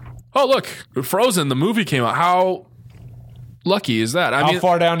Frozen. Oh, look, Frozen, the movie came out. How lucky is that? How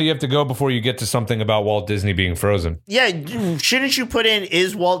far down do you have to go before you get to something about Walt Disney being frozen? Yeah, shouldn't you put in,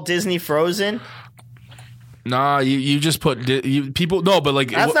 is Walt Disney frozen? Nah, you just put people. No, but like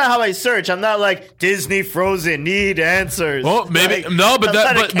that's not how I search. I'm not like Disney Frozen need answers. Well, maybe like, no,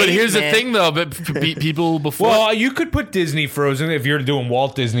 but here's the thing though. But people before. Well, you could put Disney Frozen if you're doing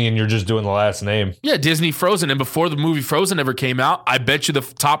Walt Disney and you're just doing the last name. Yeah, Disney Frozen, and before the movie Frozen ever came out, I bet you the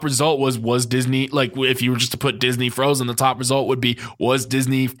top result was Disney. Like if you were just to put Disney Frozen, the top result would be was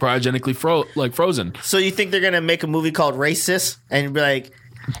Disney cryogenically frozen. So you think they're gonna make a movie called Racist and be like?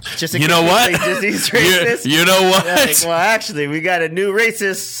 Just you know what? Disney's racist. You know what? Like, well, actually, we got a new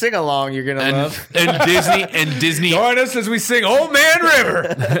racist sing along. You're gonna love. And Disney join us as we sing "Old Man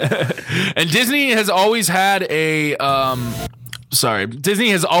River." And Disney has always had a Disney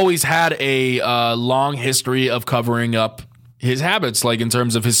has always had a long history of covering up his habits, like in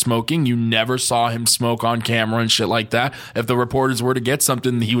terms of his smoking. You never saw him smoke on camera and shit like that. If the reporters were to get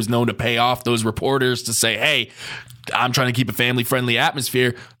something, he was known to pay off those reporters to say, hey, I'm trying to keep a family-friendly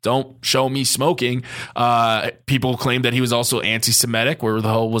atmosphere. Don't show me smoking. People claim that he was also anti-Semitic. Where the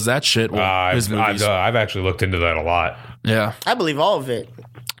hell was that shit? I've actually looked into that a lot. Yeah. I believe all of it.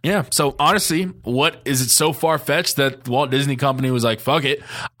 Yeah. So honestly, what is it so far-fetched that Walt Disney Company was like, fuck it.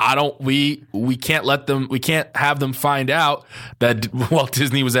 We can't have them find out that Walt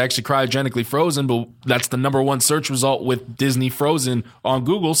Disney was actually cryogenically frozen, but that's the number one search result with Disney Frozen on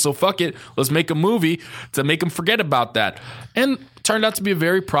Google. So fuck it. Let's make a movie to make them forget about that. And turned out to be a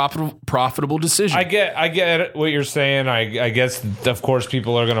very profitable decision. I get what you're saying. I guess, of course,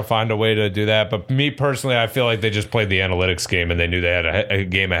 people are going to find a way to do that. But me personally, I feel like they just played the analytics game and they knew they had a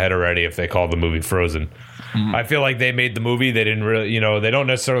game ahead already if they called the movie Frozen. Mm-hmm. I feel like they made the movie. They didn't really, they don't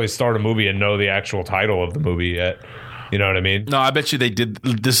necessarily start a movie and know the actual title of the movie yet. You know what I mean? No, I bet you they did.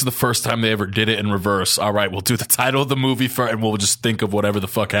 This is the first time they ever did it in reverse. All right, we'll do the title of the movie first and we'll just think of whatever the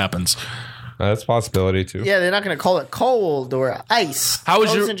fuck happens. That's a possibility too. Yeah, they're not going to call it cold or ice.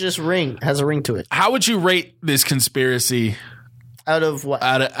 Frozen just has a ring to it. How would you rate this conspiracy? Out of what?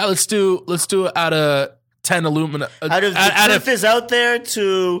 Let's do it out of 10 Illuminati. Out of the truth is out there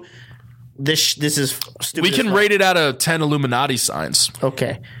to this is stupid. We can rate it out of 10 Illuminati signs.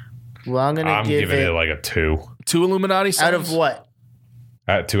 Okay. Well, I'm giving it like a 2. 2 Illuminati signs? Out of what?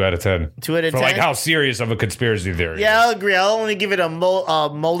 2 out of 10. 2 out of 10? For like how serious of a conspiracy theory. Yeah, I'll agree. I'll only give it a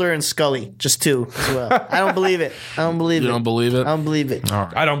Mulder and Scully. Just 2 as well. I don't believe it. You don't believe it? I don't believe it.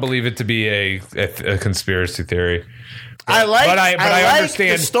 Right. I don't believe it to be a conspiracy theory. I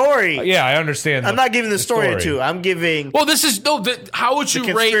understand the story. Yeah, I understand. I'm not giving the story a 2. I'm giving. Well, this is how would you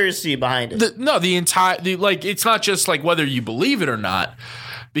rate conspiracy behind it? The entire it's not just like whether you believe it or not.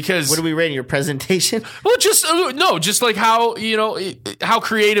 Because what are we rating your presentation? Well, just like how how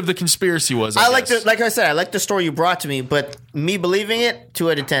creative the conspiracy was. I like like I said, I like the story you brought to me, but me believing it, 2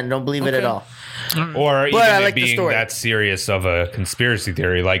 out of 10. Don't believe it at all. Or even it being that serious of a conspiracy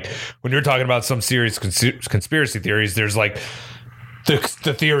theory. Like when you're talking about some serious conspiracy theories, there's like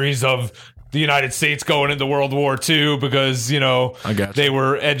the theories of the United States going into World War II because, they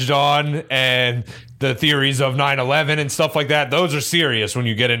were edged on, and the theories of 9/11 and stuff like that. Those are serious when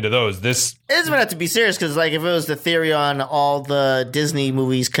you get into those. It doesn't have to be serious because, like, if it was the theory on all the Disney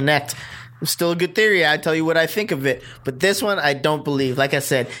movies connect, it's still a good theory. I'd tell you what I think of it. But this one, I don't believe. Like I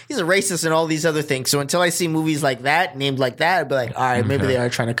said, he's a racist and all these other things. So until I see movies like that, named like that, I'd be like, all right, maybe they are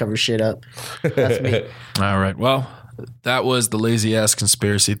trying to cover shit up. That's me. All right. Well, that was the lazy ass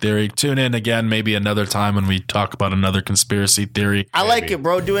conspiracy theory. Tune in again, maybe another time when we talk about another conspiracy theory. I like it,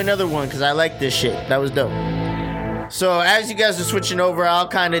 bro. Do another one because I like this shit. That was dope. So as you guys are switching over, I'll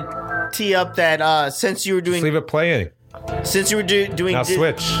kind of tee up that since you were doing, just leave it playing. Since you were doing now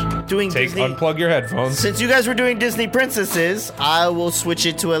switch, Disney, unplug your headphones. Since you guys were doing Disney princesses, I will switch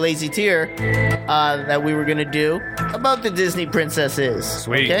it to a lazy tier that we were gonna do about the Disney princesses.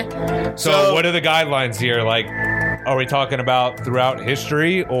 Sweet. Okay. So what are the guidelines here? Like, are we talking about throughout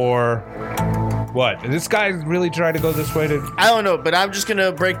history or what? This guy really tried to go this way to. I don't know, but I'm just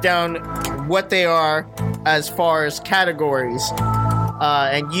gonna break down what they are as far as categories,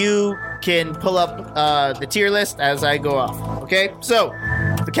 and you can pull up the tier list as I go off. Okay, so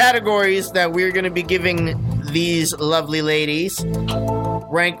the categories that we're going to be giving these lovely ladies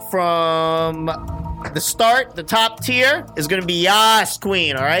rank from the start. The top tier is going to be Yas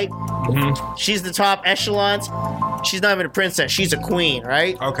Queen, all right? Mm-hmm. She's the top echelons. She's not even a princess. She's a queen,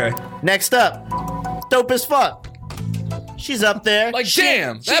 right? Okay. Next up, dope as fuck. She's up there. Like,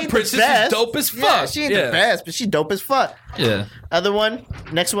 damn, that princess is dope as fuck. Yeah, she ain't the best, but she dope as fuck. Yeah. Other one,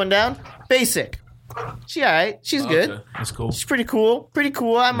 next one down, Basic. She alright. She's good. Okay. That's cool. She's pretty cool. Pretty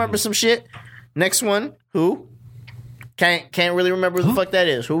cool. I remember some shit. Next one, who? Can't really remember who the fuck that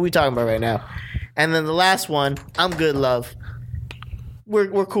is. Who are we talking about right now? And then the last one, I'm Good Love.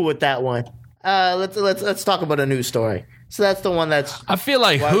 We're cool with that one. Let's talk about a news story. So that's the one that's. I feel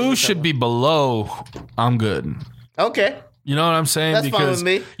like who should be below I'm good. Okay. You know what I'm saying? That's fine because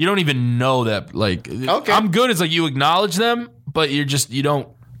with me. you don't even know that. Like, okay. I'm good is like you acknowledge them, but you don't.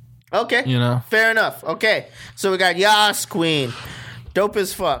 Okay. You know? Fair enough. Okay. So we got Yas Queen. Dope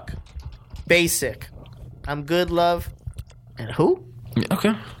as fuck. Basic. I'm good, love. And who?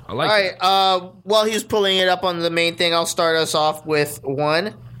 Okay. I like it. All right. While he's pulling it up on the main thing, I'll start us off with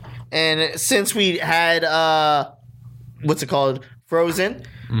one. And since we had, what's it called? Frozen,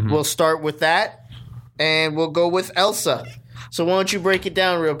 we'll start with that. And we'll go with Elsa. So why don't you break it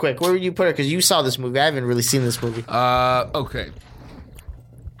down real quick? Where would you put her? Because you saw this movie. I haven't really seen this movie. Okay.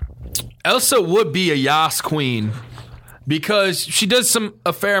 Elsa would be a Yas Queen because she does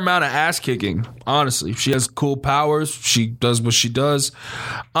a fair amount of ass kicking. Honestly, she has cool powers. She does what she does.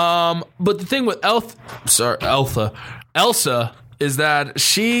 But the thing with Elsa is that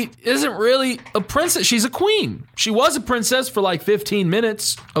she isn't really a princess. She's a queen. She was a princess for like 15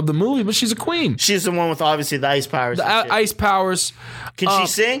 minutes of the movie, but she's a queen. She's the one with obviously the ice powers. The ice powers. Can she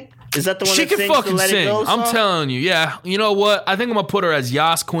sing? Is that the one she that can sings fucking the Let sing. It Go song? I'm telling you, yeah. You know what? I think I'm gonna put her as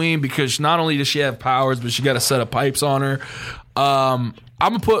Yas Queen because not only does she have powers, but she got a set of pipes on her. I'm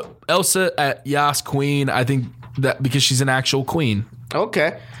gonna put Elsa at Yas Queen. I think that because she's an actual queen.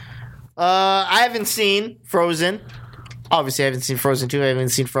 Okay. I haven't seen Frozen. Obviously, I haven't seen Frozen 2. I haven't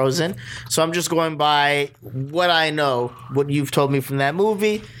seen Frozen. So I'm just going by what I know, what you've told me from that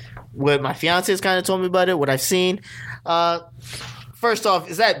movie, what my fiance has kind of told me about it, what I've seen. First off,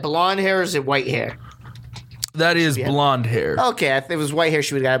 is that blonde hair or is it white hair? That is blonde hair. Okay, if it was white hair,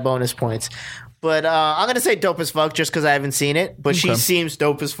 she would have got bonus points. But I'm going to say dope as fuck just because I haven't seen it. But she seems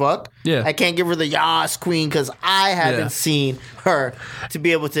dope as fuck. Yeah. I can't give her the Yas Queen because I haven't seen her to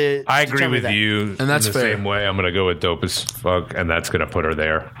be able to. I agree with you. And that's in the fair. same way. I'm going to go with dope as fuck, and that's going to put her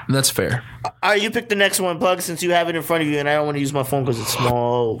there. And that's fair. All right, you pick the next one, Pug, since you have it in front of you, and I don't want to use my phone because it's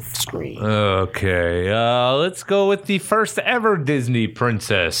small screen. Okay. Let's go with the first ever Disney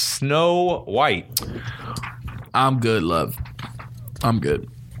princess, Snow White. I'm good, love. I'm good.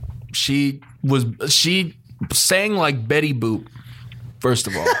 She sang like Betty Boop, first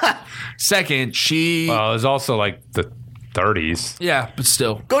of all. Second, she... Well, it was also like the 30s. Yeah, but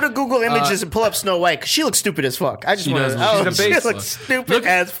still. Go to Google Images and pull up Snow White, because she looks stupid as fuck. I just want to... She looks stupid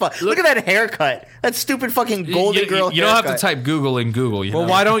as fuck. Look at that haircut. That stupid fucking golden girl haircut. You don't have to type Google in Google. You know?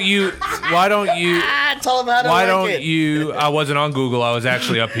 Why don't you... Tell them how to why like don't it. you... I wasn't on Google. I was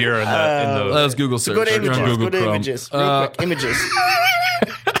actually up here in the... That was Google search. Go to You're Images. on Google Go to Chrome. Images. Real quick. Images.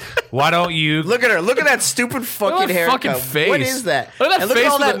 Why don't you... Look at her. Look at that stupid fucking that haircut. fucking face. What is that? Look at that And face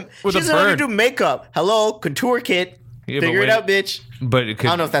all with that. a- with She a doesn't know how to bird. do makeup. Hello, contour kit. Yeah, Figure but it out, bitch. But it could,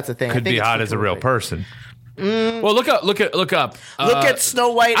 I don't know if that's a thing. I Could think be it's hot as a real contour. person. Well, look up. Look at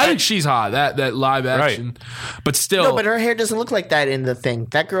Snow White. I think she's hot. That live action, but still. No, but her hair doesn't look like that in the thing.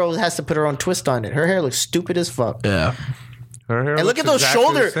 That girl has to put her own twist on it. Her hair looks stupid as fuck. Yeah. Her hair And look looks at those exactly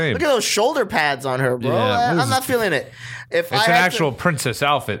shoulder. the same. Look at those shoulder pads on her, bro. Yeah, I'm not feeling it. If It's I an had actual princess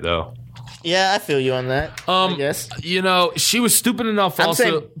outfit, though. yeah, I feel you on that. I guess. You know, she was stupid enough I'm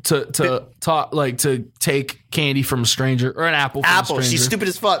also saying- to talk like to take candy from a stranger or an apple from a Apple. stranger. She's stupid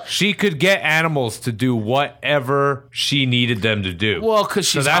as fuck. She could get animals to do whatever she needed them to do. Well, because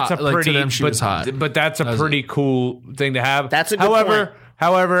she's hot. Like, to them, she but, was hot. But that's a pretty cool thing to have. That's a good point.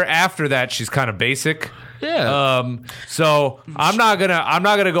 However, after that, she's kind of basic. Yeah. So I'm not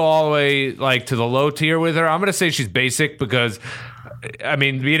gonna go all the way like to the low tier with her. I'm gonna say she's basic because, I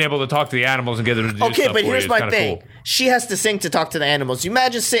mean, being able to talk to the animals and get them to do Okay, stuff but for you here's is my kinda thing. cool. She has to sing to talk to the animals. You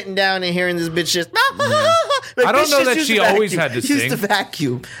imagine sitting down and hearing this bitch just. Like, I don't bitch know just that used she to always vacuum. had to Used sing. to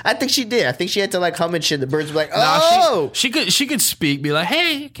vacuum. I think she did. I think she had to like hum and shit. The birds were like, Nah, oh. she could speak, be like,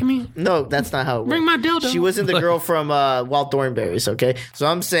 "Hey, give me No, that's not how it bring worked. my dildo." She wasn't the girl from Walt Thornberrys, okay? So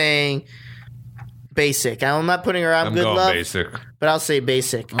I'm saying basic. I'm not putting her on I'm good going love, basic. but I'll say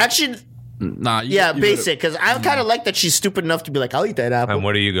basic. Actually, Nah, yeah, basic, because I kind of like that she's stupid enough to be like, I'll eat that apple. And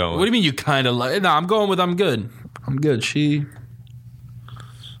what are you going? What do you mean you kind of like? Nah, I'm going with I'm good. I'm good. She.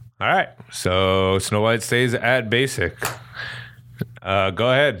 All right. So Snow White stays at basic.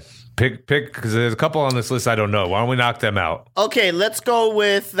 Go ahead. Pick, because there's a couple on this list I don't know. Why don't we knock them out? Okay, let's go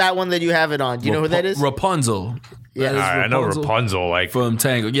with that one that you have it on. Do you know who that is? Rapunzel. Yeah. That is All right, I know Rapunzel. Like from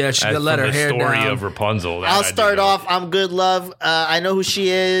Tangled. Yeah, she as got let from her the hair story down. of Rapunzel. That I'll I do start know. off. I'm good, love. I know who she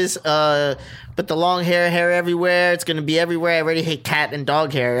is. But the long hair everywhere. It's gonna be everywhere. I already hate cat and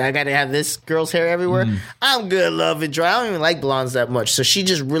dog hair. I gotta have this girl's hair everywhere. I'm good, love and dry. I don't even like blondes that much, so she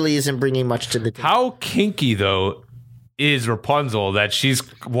just really isn't bringing much to the table. How kinky though is Rapunzel that she's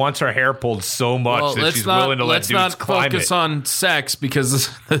wants her hair pulled so much that she's willing to let dudes climb it. Let's not focus on sex because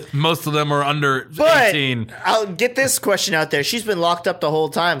most of them are under But 18. I'll get this question out there. She's been locked up the whole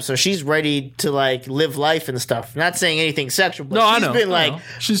time, so she's ready to like live life and stuff. Not saying anything sexual, but No, she's I know, been I like know.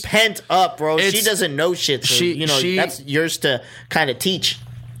 She's pent up, bro. She It's- doesn't know shit. So, that's yours to kind of teach.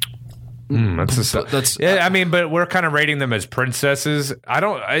 Yeah, I mean, but we're kind of rating them as princesses.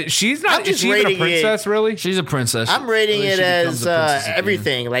 She's not. I'm just Is she even a rating princess? Really? She's a princess. I'm rating Really, it she becomes as a princess at the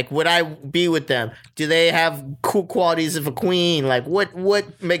everything. Like, would I be with them? Do they have cool qualities of a queen? Like, what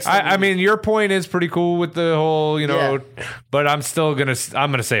makes them I mean, your point is pretty cool with the whole, but I'm still gonna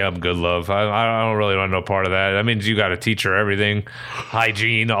say I'm good love. I don't really want no part of that. That means you got to teach her everything,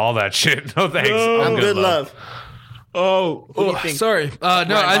 hygiene, all that shit. No thanks. I'm good love. Sorry. No,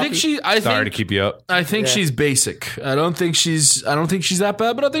 I think Sorry to keep you up. I think she's basic. I don't think she's that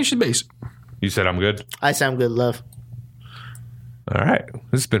bad, but I think she's basic. You said I'm good? I say I'm good love. All right.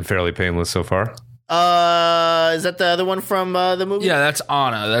 This has been fairly painless so far. Is that the other one from the movie? Yeah, that's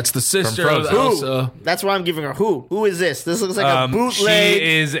Anna. That's the sister of Frozen. Elsa. That's why I'm giving her who. Who is this? This looks like a bootleg. She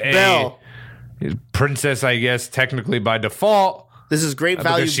is Belle. a princess, I guess, technically by default. This is great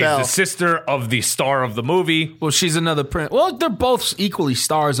value because she's Belle. the sister of the star of the movie. Well, she's another prince. Well, they're both equally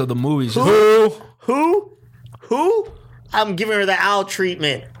stars of the movies. Who? I'm giving her the owl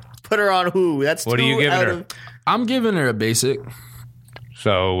treatment. Put her on who? That's What are you giving her? I'm giving her a basic.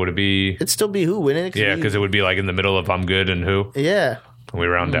 So would it be? It'd still be who, wouldn't it? Yeah, because it would be like in the middle of I'm good and who. Yeah. We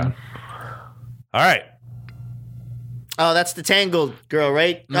round down. All right. Oh, that's the Tangled girl,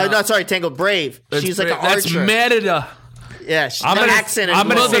 right? No, sorry, Tangled Brave. She's like an That's archer. Merida. Yeah, she's I'm got gonna, an accent. I'm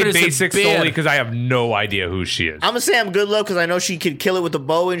gonna say Mother is a basic bear. solely because I have no idea who she is. I'm gonna say I'm good love because I know she could kill it with a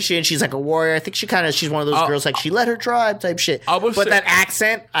bow and shit. And she's like a warrior. I think she's one of those girls like she led her tribe type shit. But that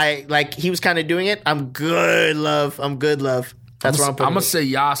accent, he was kind of doing it. I'm good love. That's where I'm putting. I'm gonna say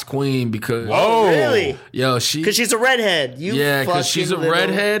Yas Queen because really? Yo, Because she's a redhead. because she's a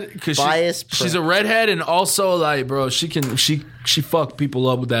redhead. Because she's a redhead, and also like, bro, she fuck people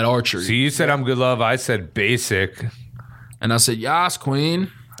up with that archery. So you said I'm good love. I said basic, and I said Yas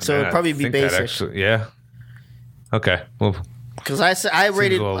Queen. So it'd probably be think that basic. actually, yeah. Okay. Well, Because I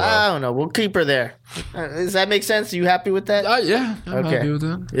rated. a little low. I don't know. We'll keep her there. Does that make sense? Are you happy with that? Yeah. I'm Okay. happy with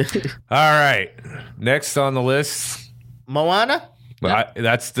that. all right. Next on the list. Moana.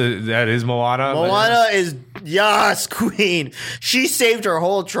 That is Moana. Moana is Yas Queen. She saved her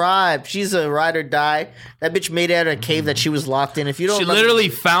whole tribe. She's a ride or die. That bitch made it out of a cave that she was locked in. If you don't, She remember- literally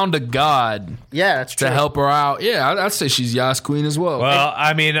found a god. Yeah, that's true. To help her out. Yeah, I'd say she's Yas Queen as well. Well,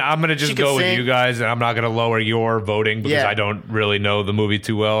 I mean, I'm going to just She can go with sing. you guys, and I'm not going to lower your voting because Yeah. I don't really know the movie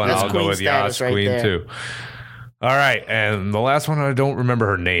too well, and That's I'll go Queen with Yas status right Queen there. too. All right, and the last one, I don't remember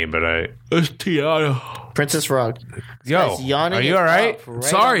her name, but It's Tiana. Princess Frog. Yo, yawning are you it all right? up right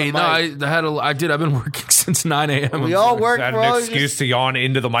Sorry, on the no, mic. I did. I've been working since 9 a.m. We all work, Is that bro. an excuse to yawn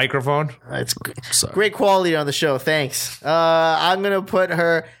into the microphone? It's great quality on the show. Thanks. I'm gonna put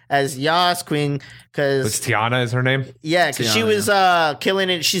her as Yas Queen It's because Tiana is her name? because she was killing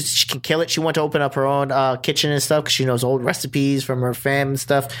it. She can kill it. She went to open up her own kitchen and stuff because she knows old recipes from her fam and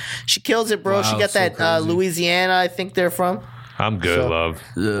stuff. She kills it, bro. Wow, she got so that crazy. Louisiana, I think they're from. I'm good, So- love.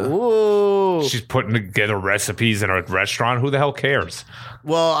 Ooh. She's putting together recipes in a restaurant. Who the hell cares?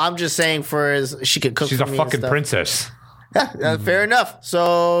 Well, I'm just saying for as she could cook. She's for a me and fucking stuff. princess. Yeah, fair enough.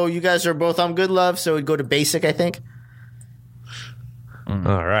 So you guys are both on good love. So we'd go to basic, I think.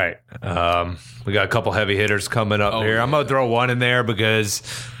 All right. We got a couple heavy hitters coming up here. I'm going to throw one in there because,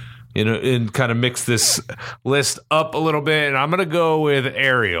 and kind of mix this list up a little bit. And I'm going to go with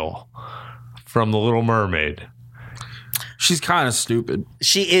Ariel from The Little Mermaid. She's kind of stupid.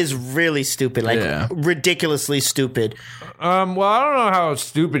 She is really stupid, like ridiculously stupid. Well, I don't know how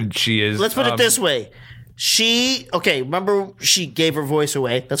stupid she is. Let's put it this way. Remember she gave her voice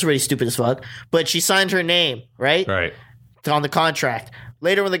away. That's already stupid as fuck. But she signed her name, right? Right. On the contract.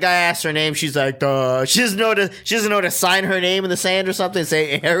 Later when the guy asked her name, she's like, she doesn't know to sign her name in the sand or something and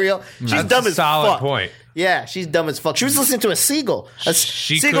say Ariel. She's That's dumb a as solid fuck. point. Yeah, she's dumb as fuck. She was listening to a seagull.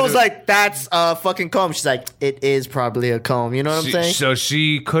 Seagull's could've- like, that's a fucking comb. She's like, it is probably a comb. You know what I'm saying? So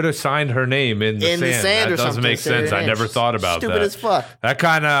she could have signed her name in the sand. or That doesn't something. make Say her sense. I name. never She's thought about stupid that. as fuck. That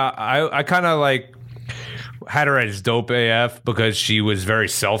kind of, I kind of like had her as dope AF because she was very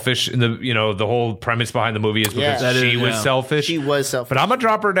selfish. In the whole premise behind the movie is because Yeah. she was selfish. She was selfish. But I'm gonna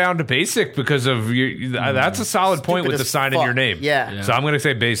drop her down to basic because of that's a solid point Stupid with the as signing fuck. your name. Yeah. So I'm gonna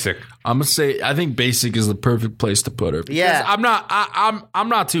say basic. I think basic is the perfect place to put her. Because Yeah. I'm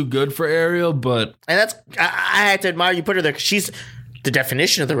not too good for Ariel, but And that's I had to admire you put her there because the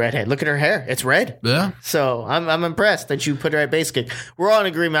definition of the redhead. Look at her hair; it's red. Yeah. So I'm impressed that you put her at basic. We're all in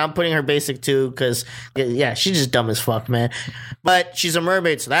agreement. I'm putting her basic too because she's just dumb as fuck, man. But she's a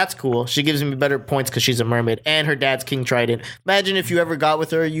mermaid, so that's cool. She gives me better points because she's a mermaid, and her dad's King Trident. Imagine if you ever got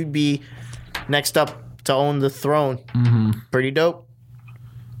with her, you'd be next up to own the throne. Mm-hmm. Pretty dope.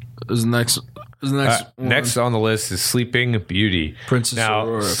 Next on the list is Sleeping Beauty. Princess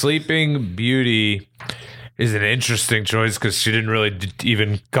Aurora. Sleeping Beauty is an interesting choice because she didn't really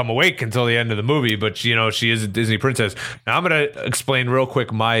even come awake until the end of the movie, but she is a Disney princess. Now I'm gonna explain real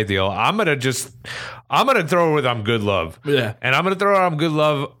quick my deal. I'm gonna throw her with I'm Good Love. Yeah. And I'm gonna throw her I'm Good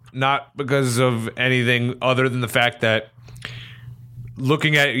Love not because of anything other than the fact that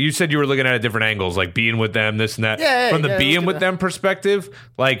looking at, you said you were looking at it different angles, like being with them, this and that. From the being with them perspective,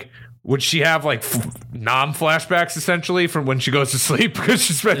 like, would she have like non-flashbacks essentially from when she goes to sleep because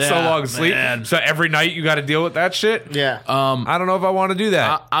she spent so long asleep? Man. So every night you got to deal with that shit. Yeah. I don't know if I want to do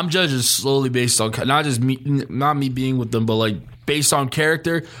that. I'm judging slowly based on not me being with them, but like based on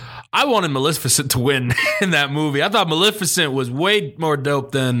character. I wanted Maleficent to win in that movie. I thought Maleficent was way more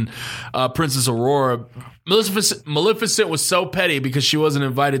dope than Princess Aurora. Maleficent was so petty because she wasn't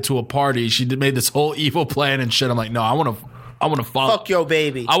invited to a party. She made this whole evil plan and shit. I'm like, no, I want to follow. Fuck your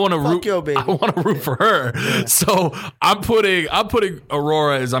baby. I want to root. Your baby. I want to root for her. Yeah. So I'm putting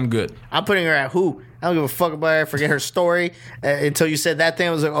Aurora as I'm good. I'm putting her at who? I don't give a fuck about her. Forget her story. Until you said that thing,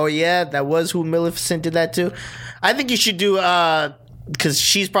 I was like, oh yeah, that was who Maleficent did that to. I think you should do because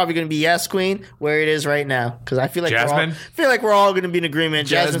she's probably going to be Yas Queen where it is right now. Because I feel like we're all going to be in agreement.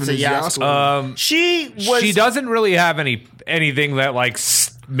 Jasmine's a Yas Queen. She doesn't really have anything that like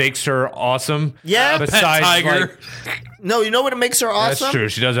makes her awesome. Yeah, besides pet tiger. Like, no, you know what makes her awesome? That's true.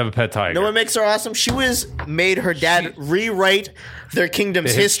 She does have a pet tiger. You know what makes her awesome? She made her dad rewrite their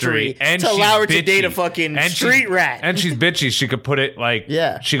kingdom's history to allow her to date a fucking street rat. And she's bitchy. She could put it like,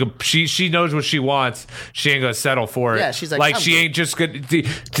 she knows what she wants. She ain't gonna settle for it. Yeah, she's like she ain't just gonna.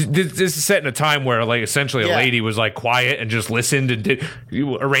 This is set in a time where like essentially a lady was like quiet and just listened and did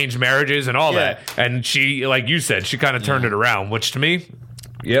arranged marriages and all that. And she, like you said, she kind of turned it around, which to me.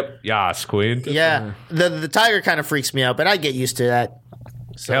 Yep, Yas Queen. Yeah, the tiger kind of freaks me out, but I get used to that.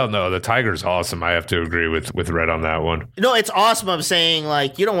 So. Hell no, the tiger's awesome. I have to agree with Red on that one. No, it's awesome. I'm saying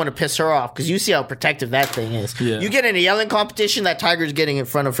like you don't want to piss her off because you see how protective that thing is. Yeah. You get in a yelling competition, that tiger's getting in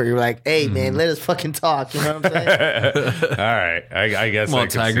front of her. You're like, hey man, let us fucking talk. You know what I'm saying? All right, I guess come on, I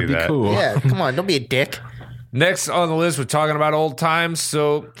can tiger, see be that. Cool. Yeah, come on, don't be a dick. Next on the list, we're talking about old times.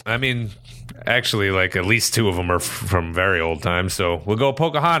 So I mean, actually, like at least two of them are from very old times. So we'll go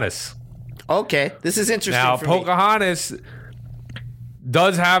Pocahontas. Okay, this is interesting. Now, for Pocahontas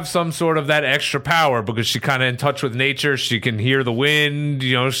does have some sort of that extra power because she kind of in touch with nature. She can hear the wind.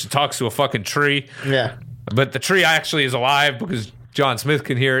 You know, she talks to a fucking tree. Yeah, but the tree actually is alive because John Smith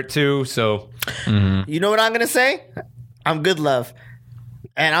can hear it too. So, you know what I'm gonna say? I'm Good Love,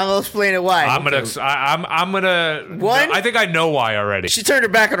 and I'm gonna explain it why. I'm gonna. One, I think I know why already. She turned her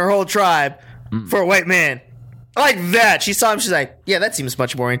back on her whole tribe for a white man. Like that. She saw him, she's like, yeah, that seems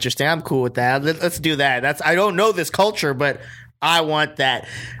much more interesting. I'm cool with that. Let's do that. I don't know this culture, but I want that.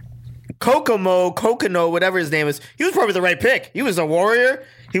 Kokomo, whatever his name is, he was probably the right pick. He was a warrior.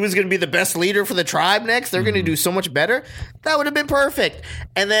 He was going to be the best leader for the tribe next. They're going to do so much better. That would have been perfect.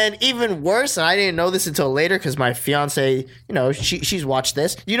 And then even worse, and I didn't know this until later because my fiance, you know, she's watched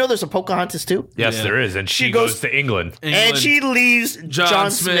this. You know there's a Pocahontas too? Yes, there is. And she goes to England. And she leaves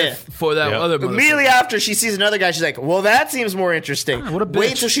John Smith for that other motherfucker. Immediately after she sees another guy, she's like, well, that seems more interesting. What a bitch.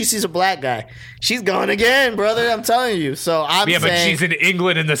 Wait till she sees a black guy. She's gone again, brother. I'm telling you. So I'm saying... but she's in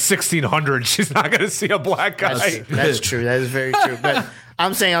England in the 1600s. She's not going to see a black guy. That's true. That is very true. But...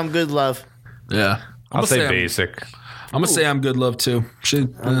 I'm saying I'm Good Love. Yeah. I'll say basic. I'm going to say I'm Good Love too.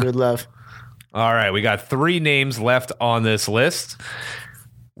 I'm Good Love. All right. We got 3 names left on this list.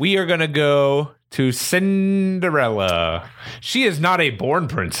 We are going to go to Cinderella. She is not a born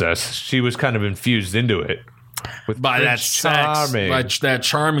princess. She was kind of infused into it. By that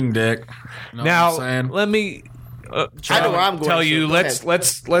charming dick. You know now, let me... I know where I'm going. Tell you,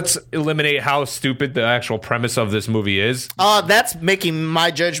 let's eliminate how stupid the actual premise of this movie is. That's making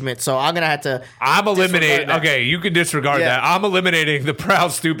my judgment. So I'm gonna have to. I'm eliminating. Okay, you can disregard that. I'm eliminating how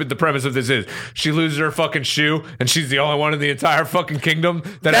stupid the premise of this is. She loses her fucking shoe, and she's the only one in the entire fucking kingdom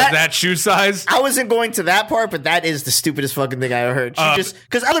that has that shoe size. I wasn't going to that part, but that is the stupidest fucking thing I ever heard. She just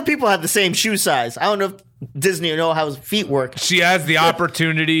because other people have the same shoe size. I don't know if Disney know how his feet work. She has the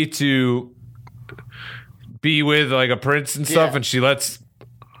opportunity to be with like a prince and stuff, and she lets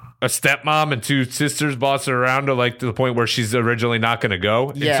a stepmom and 2 sisters boss her around to the point where she's originally not going to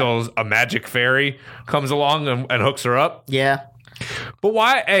go until a magic fairy comes along and hooks her up. Yeah. But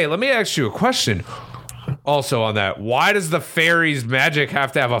why? Hey, let me ask you a question. Also on that, why does the fairies' magic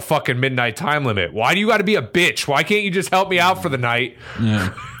have to have a fucking midnight time limit? Why do you got to be a bitch? Why can't you just help me out for the night?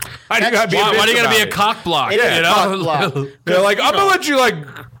 Yeah. Why do you got to be a bitch? Why do you got to be a about it? cock block? It is a cock block. They're like, I'm gonna let you like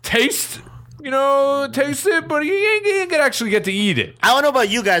taste it, but you ain't gonna actually get to eat it. I don't know about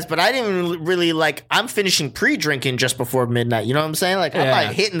you guys, but I didn't really like. I'm finishing pre-drinking just before midnight. You know what I'm saying? Like I'm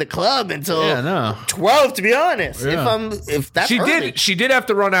not hitting the club until 12. To be honest, if that's she did have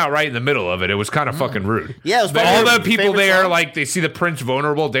to run out right in the middle of it. It was kind of fucking rude. Yeah, it was all my the people favorite there, song. like they see the prince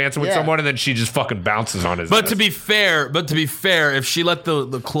vulnerable dancing with someone, and then she just fucking bounces on his. But to be fair, if she let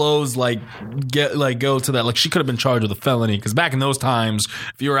the clothes go to that, like she could have been charged with a felony. Because back in those times,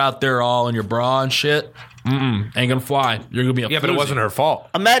 if you were out there all in your bra and shit. Ain't gonna fly. You're gonna be a but it wasn't her fault.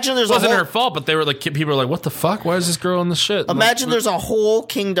 Imagine there's it wasn't her fault, but they were like people are like, what the fuck? Why is this girl in the shit? Imagine there's a whole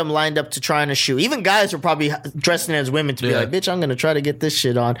kingdom lined up to try on a shoe. Even guys were probably dressing as women to be like, bitch, I'm gonna try to get this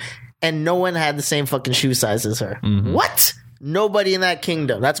shit on, and no one had the same fucking shoe size as her. What? Nobody in that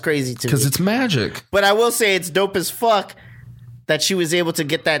kingdom. That's crazy to me. Because it's magic. But I will say it's dope as fuck that she was able to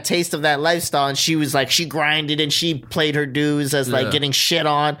get that taste of that lifestyle, and she was like, she grinded and she played her dues as like getting shit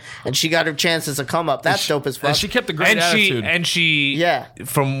on, and she got her chances to come up. That's dope as fuck. And she kept the great attitude. She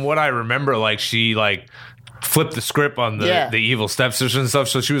from what I remember, like she like flipped the script on the evil stepsisters and stuff,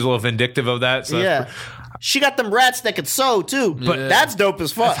 so she was a little vindictive of that. So she got them rats that could sew too, but that's dope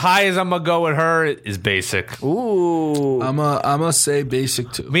as fuck. As high as I'm gonna go with her is basic. Ooh, I'm gonna say basic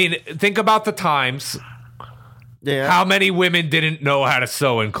too. I mean, think about the times. Yeah. How many women didn't know how to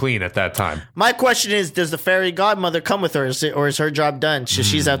sew and clean at that time? My question is, does the fairy godmother come with her, or is her job done?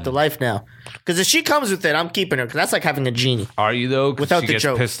 She's out the life now. Because if she comes with it, I'm keeping her. Because that's like having a genie. Are you though? 'Cause without she the gets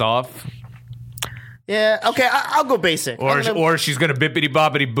joke. pissed off. Yeah. Okay. I'll go basic. Or she's gonna bippity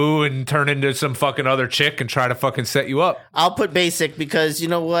boppity boo and turn into some fucking other chick and try to fucking set you up. I'll put basic because you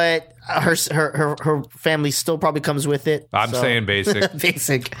know what, her family still probably comes with it. I'm saying basic.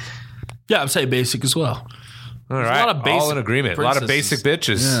 Basic. Yeah, I'm saying basic as well. All right, a lot of basic all in agreement. A lot of basic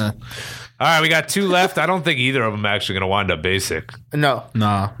bitches. Yeah. All right, we got 2 left. I don't think either of them actually going to wind up basic. No.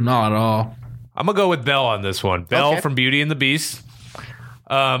 Nah, not at all. I'm going to go with Belle on this one. Belle Okay. from Beauty and the Beast.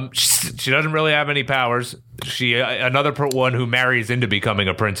 She doesn't really have any powers. She another one who marries into becoming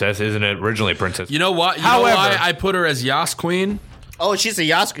a princess, isn't it? Originally a princess. You know what? You know why I put her as Yas Queen? Oh, she's a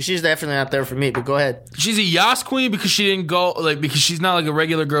Yas. She's definitely not there for me. But go ahead. She's a Yas Queen because she didn't go because she's not like a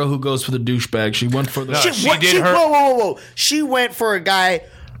regular girl who goes for the douchebag. She went for the. Whoa! She went for a guy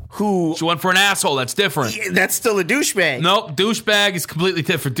who. She went for an asshole. That's different. That's still a douchebag. Nope, douchebag is completely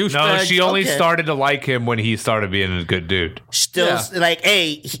different. Douchebag. No, she only started to like him when he started being a good dude. Still, like,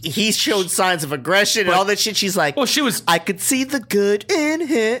 hey, he showed signs of aggression and all that shit. She's like, well, she was. I could see the good in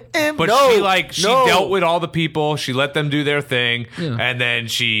him. But she dealt with all the people. She let them do their thing, and then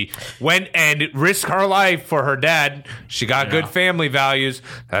she went and risked her life for her dad. She got good family values.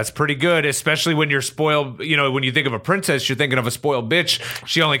 That's pretty good, especially when you're spoiled. You know, when you think of a princess, you're thinking of a spoiled bitch.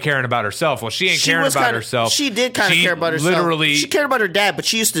 She only caring about herself. Well, she ain't caring about herself. She did kind of care about herself. Literally, she cared about her dad, but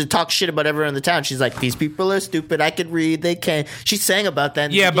she used to talk shit about everyone in the town. She's like, these people are stupid. I could read. They can't. She sang about that.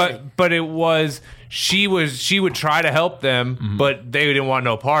 In the beginning. but it was. She would try to help them, but they didn't want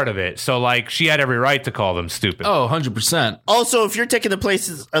no part of it. So, like, she had every right to call them stupid. Oh, 100%. Also, if you're taking the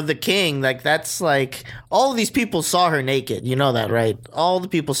places of the king, like, that's like, all of these people saw her naked. You know that, right? All the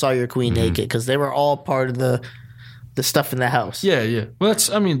people saw your queen naked because they were all part of the stuff in the house. Yeah. Well, that's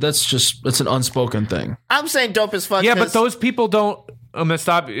an unspoken thing. I'm saying dope as fuck. Yeah, but those people don't. I'm gonna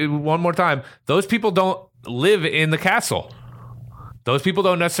stop one more time. Those people don't live in the castle. Those people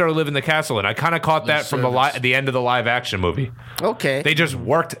don't necessarily live in the castle, and I kind of caught that from the end of the live action movie. Okay, they just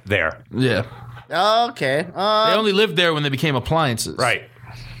worked there. Yeah. Okay. They only lived there when they became appliances. Right.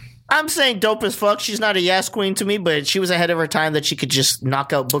 I'm saying dope as fuck. She's not a Yas Queen to me, but she was ahead of her time that she could just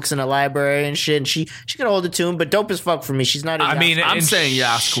knock out books in a library and shit. And she could hold it to him, but dope as fuck for me. She's not a Yas Queen. I'm saying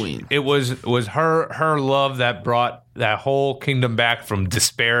Yas Queen. It was her love that brought that whole kingdom back from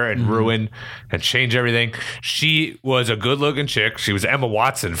despair and ruin and change everything. She was a good looking chick. She was Emma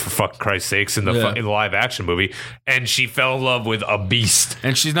Watson, for fucking Christ's sakes, in the live action movie, and she fell in love with a beast.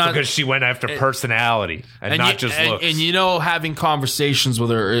 And she's not because she went after personality and not just looks. And you know, having conversations with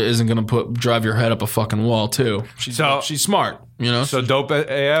her isn't going to drive your head up a fucking wall too. She's smart. You know, so dope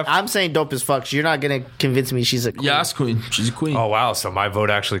AF. I'm saying dope as fuck. You're not gonna convince me she's a queen. Yas Queen. She's a queen. Oh wow! So my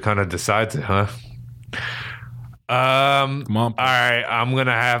vote actually kind of decides it, huh? Come on. All right, I'm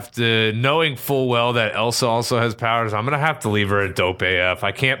gonna have to, knowing full well that Elsa also has powers, I'm gonna have to leave her at dope AF.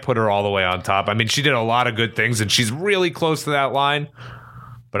 I can't put her all the way on top. I mean, she did a lot of good things, and she's really close to that line.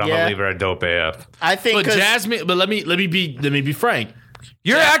 But I'm gonna leave her at dope AF. I think, but Jasmine. But let me be frank.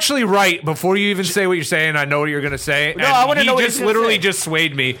 You're actually right. Before you even say what you're saying, I know what you're going to say. No, I want to know what he's just gonna literally say. just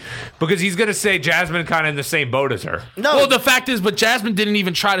swayed me because he's going to say Jasmine kind of in the same boat as her. No. Well, the fact is, but Jasmine didn't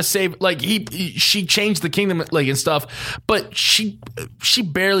even try to save. Like she changed the kingdom, like and stuff, but she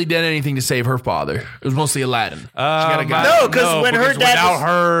barely did anything to save her father. It was mostly Aladdin. She got a guy. No, because when her dad without was-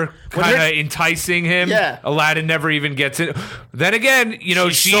 her when kind her- of enticing him, Yeah. Aladdin never even gets it. Then again,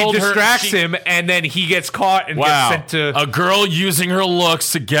 she sold her- distracts him, and then he gets caught and gets sent to. A girl using her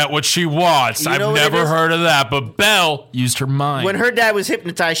looks to get what she wants. You know I've what it never is? heard of that, but Belle used her mind. When her dad was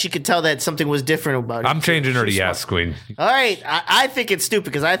hypnotized, she could tell that something was different about it. I'm changing her to yes, Queen. All right, I think it's stupid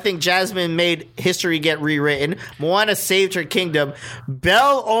because I think Jasmine made history get rewritten. Moana saved her kingdom.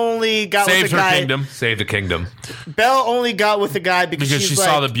 Belle only got Saved with the her guy. kingdom. Save the kingdom. Belle only got with the guy because Because she's she like,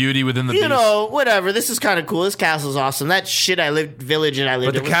 saw the beauty within the you beast. know, whatever. This is kind of cool. This castle's awesome. That shit I lived village and I lived.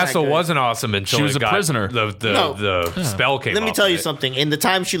 But the in was not castle good. wasn't awesome until She was it a got prisoner. The spell came. Let me off tell of you it. something. In the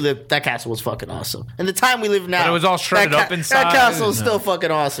time she lived, that castle was fucking awesome. In the time we live now, But it was all shredded that up inside. That castle is still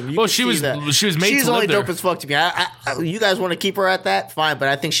fucking awesome. You Well, can she see was- that. she was made She's to only live there. dope as fuck to me. You guys want to keep her at that? Fine, but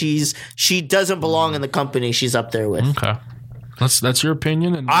I think she doesn't belong in the company she's up there with. Okay. That's your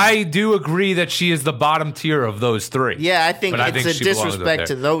opinion. And I do agree that she is the bottom tier of those three. Yeah, I think But it's a she belongs up disrespect there.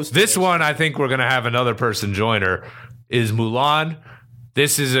 to those. This three. one, I think we're going to have another person join her, is Mulan.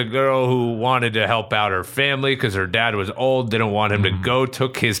 This is a girl who wanted to help out her family because her dad was old, didn't want him to go,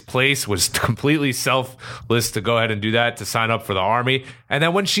 took his place, was completely selfless to go ahead and do that, to sign up for the army. And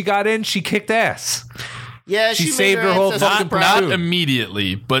then when she got in, she kicked ass. Yeah, She made saved her whole ancestors fucking proud. not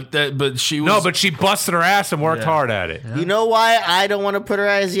immediately, but she was. No, but she busted her ass and worked hard at it. You know why I don't want to put her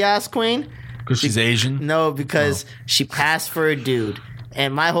as Yas Queen? because she's Asian. No, because she passed for a dude.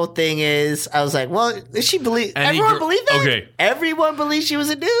 And my whole thing is, I was like, well, does she believe? Everyone believed that? Okay. Everyone believed she was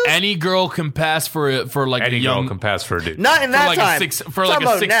a dude? Any girl can pass for like Any a young. girl can pass for a dude. Not in that like time. for like Talking a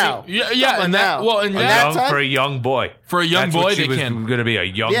about 16. now. Yeah, Talking yeah, about and that. now. Well, and In that, that time? For a young boy. For a young That's boy, what she they was can. going to be a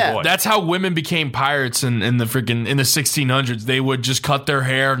young Yeah. boy. That's how women became pirates in the freaking in the 1600s. They would just cut their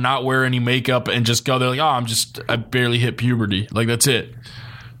hair, not wear any makeup, and just go. They're like, oh, I barely hit puberty. Like that's it.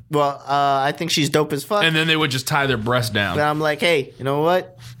 Well, I think she's dope as fuck. And then they would just tie their breasts down. But I'm like, hey, you know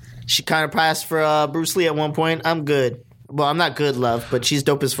what? She kind of passed for Bruce Lee at one point. I'm good. Well, I'm not good, love, but she's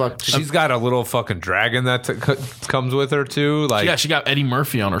dope as fuck. She's got a little fucking dragon that comes with her too. Like, Yeah, she got Eddie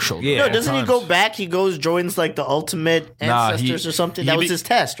Murphy on her shoulder. Yeah. No, doesn't he go back? He joins like the ultimate ancestors or something. That was his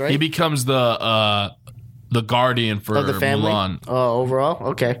test, right? He becomes the guardian for of the family. Mulan. Oh,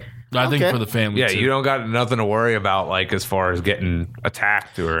 overall, okay. I think Okay. for the family. yeah, too. you don't got nothing to worry about, like as far as getting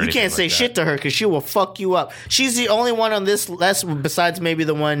attacked or You anything can't say like that. shit to her because she will fuck you up. She's the only one on this list besides maybe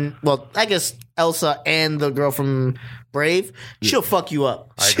the one. Well, I guess Elsa and the girl from Brave. She'll fuck you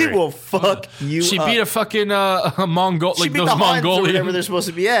up. She agree. will fuck you. She up. beat a fucking Mongol, She like beat those the Huns or Mongolian, whatever they're supposed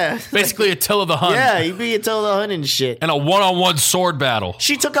to be. Yeah, basically Attila the Hun. yeah. You beat Attila the Hun and shit. And a one-on-one sword battle.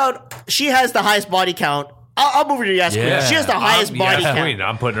 She took out. She has the highest body count. I'll move her to Yas Queen. Yeah. She has the highest body Yas count. Queen.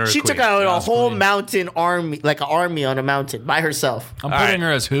 I'm putting her as She queen. took out a Yas whole Queen. mountain army, like an army on a mountain by herself. I'm All putting right.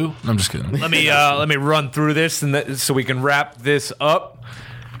 her as who? I'm just kidding. Let me run through this so we can wrap this up.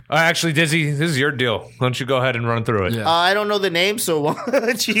 Actually, Dizzy, this is your deal. Why don't you go ahead and run through it? Yeah. I don't know the name, so why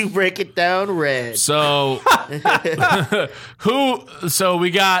don't you break it down, Red? So, So we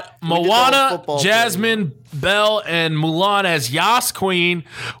got the whole Moana, football Jasmine, Belle, and Mulan as Yas Queen.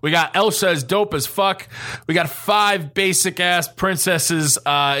 We got Elsa as dope as fuck. We got 5 basic ass princesses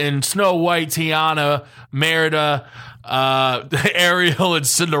in Snow White, Tiana, Merida, Ariel, and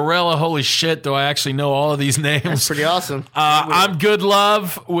Cinderella. Holy shit! Do I actually know all of these names? That's pretty awesome. I'm Good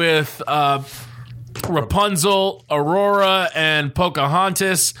Love with Rapunzel, Aurora, and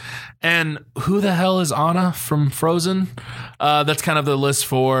Pocahontas. And who the hell is Anna from Frozen? That's kind of the list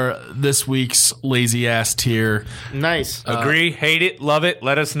for this week's lazy ass tier. Nice. Agree, hate it, love it.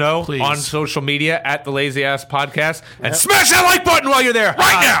 Let us know Please. on social media at the Lazy Ass Podcast, and smash that like button while you're there.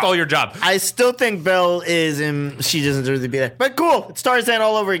 Right now, stole your job. I still think Belle is in. She doesn't deserve to be there, but cool. It's Tarzan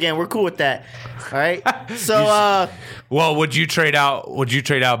all over again. We're cool with that. All right. So, Well, would you trade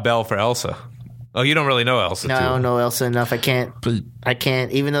out Belle for Elsa? Oh, you don't really know Elsa. no, too. I don't know Elsa enough. I can't. I can't.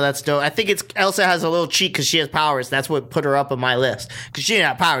 Even though that's dope. I think it's Elsa has a little cheat because she has powers. That's what put her up on my list. Because she didn't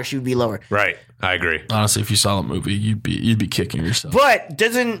have powers, she would be lower. Right, I agree. Honestly, if you saw the movie, you'd be kicking yourself. But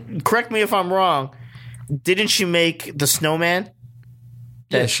correct me if I'm wrong. Didn't she make the snowman?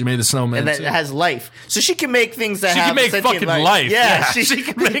 Yeah, she made the snowman. And that too. has life, so she can make things that She have can make sentient fucking life. life. Yeah, Yeah, she she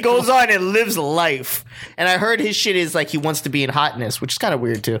can make goes on and lives life. And I heard his shit is like he wants to be in hotness, which is kind of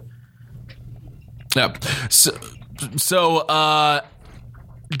weird too. Yep. So,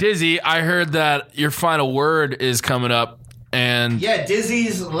 Dizzy, I heard that your final word is coming up. And Yeah,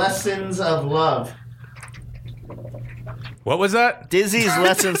 Dizzy's Lessons of Love. What was that? Dizzy's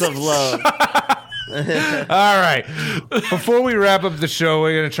Lessons of Love. All right. Before we wrap up the show,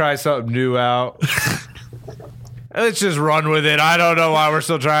 we're going to try something new out. Let's just run with it. I don't know why we're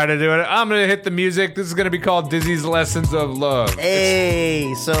still trying to do it. I'm going to hit the music. This is going to be called Dizzy's Lessons of Love.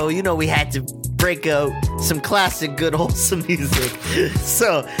 Hey, so we had to break out some classic, good, wholesome music.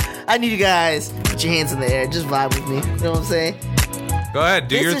 So I need you guys to put your hands in the air. Just vibe with me. You know what I'm saying? Go ahead.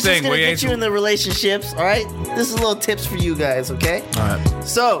 Do your This is thing. just gonna We get ain't you in the relationships, all right? This is little tips for you guys, okay? all right.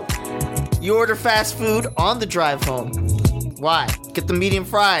 So, you order fast food on the drive home. Why? Get the medium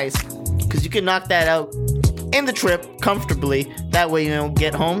fries, because you can knock that out in the trip comfortably. That way you don't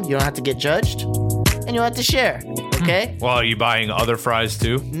get home, you don't have to get judged, and you don't have to share, okay? Well, are you buying other fries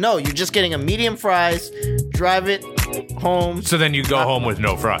too? No, you're just getting a medium fries, drive it home. So then you go home with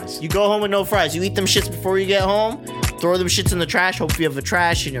no fries. You go home with no fries. You eat them shits before you get home. Throw them shits in the trash. Hope you have a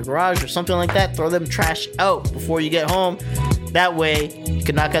trash in your garage or something like that. Throw them trash out before you get home. That way, you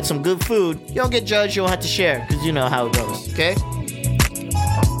can knock out some good food. You don't get judged. You don't have to share because you know how it goes, okay?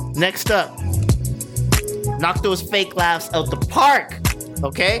 Next up, knock those fake laughs out the park,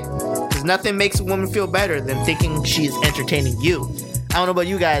 okay? Because nothing makes a woman feel better than thinking she is entertaining you. I don't know about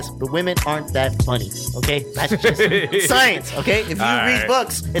you guys, but women aren't that funny, okay? That's just science, okay? If you read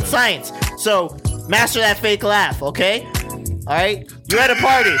books, it's science. So, master that fake laugh, okay? All right? You're at a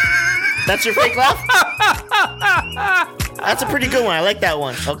party. That's your fake laugh? That's a pretty good one. I like that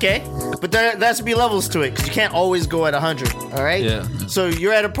one, okay? But there has to be levels to it because you can't always go at 100, all right? Yeah. So,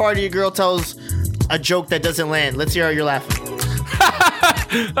 you're at a party, your girl tells a joke that doesn't land. Let's hear how you're laughing.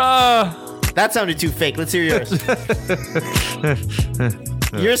 That sounded too fake. Let's hear yours.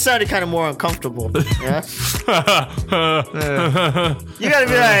 Yours sounded kind of more uncomfortable. Yeah? You gotta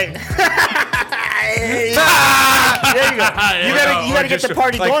be like, there you go. You gotta get the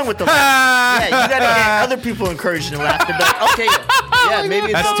party going with the laugh. Yeah, you gotta get other people encouraged and laugh. To be like, okay, yeah, maybe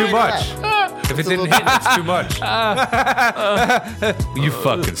it's That's too okay to much. laugh. If it didn't hit, it's too much. You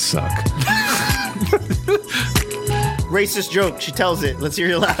fucking suck. Racist joke. She tells it. Let's hear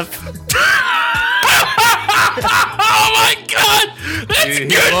your laugh. Oh my god! That's He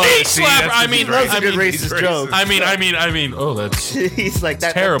good loves- knee see, slapper. that's I mean, That's a good racist joke. I mean. Oh, that's He's like,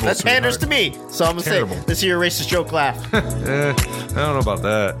 that. terrible, That's panders to me. So I'm gonna Terrible. say, let's hear your racist joke laugh. I don't know about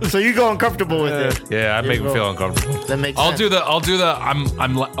that. So you go uncomfortable with it. Yeah, I make me go. feel uncomfortable. That makes I'll sense. do the.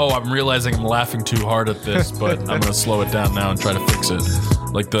 I'm realizing I'm laughing too hard at this, but I'm gonna slow it down now and try to fix it.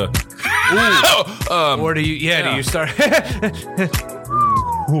 Like the. Or do you? Yeah, do you start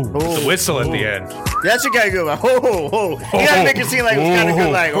the whistle at the end? That's what you gotta go like, ho. You gotta make it seem like it was kind of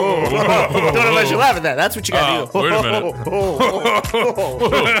good, like, don't let you laugh at that. That's what you gotta do. Wait a minute.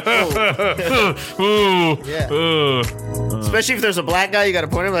 Yeah. Especially if there's a black guy, you gotta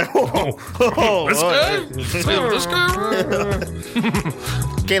point him like, This guy.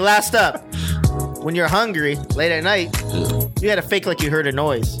 Okay, last up. When you're hungry, late at night, you gotta fake like you heard a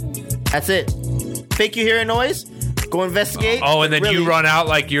noise. That's it. Fake you hear a noise, go investigate. Oh, and then really, you run out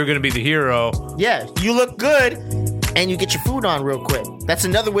like you're gonna be the hero. Yeah, you look good, and you get your food on real quick. That's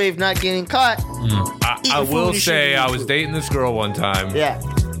another way of not getting caught. I will say I was dating this girl one time. Yeah.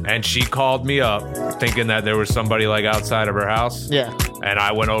 And she called me up thinking that there was somebody like outside of her house. Yeah. And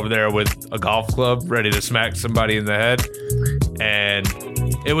I went over there with a golf club ready to smack somebody in the head. And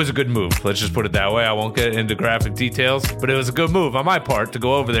it was a good move. Let's just put it that way. I won't get into graphic details, but it was a good move on my part to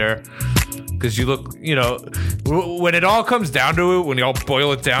go over there. Because you look, when it all comes down to it, when you all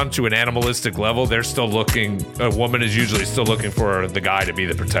boil it down to an animalistic level, they're still looking, a woman is usually still looking for the guy to be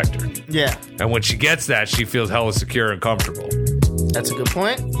the protector. Yeah. And when she gets that, she feels hella secure and comfortable. That's a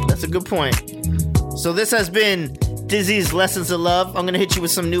good point. So this has been Dizzy's Lessons of Love. I'm going to hit you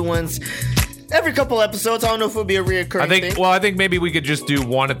with some new ones every couple episodes. I don't know if it'll be a reoccurring thing. I think maybe we could just do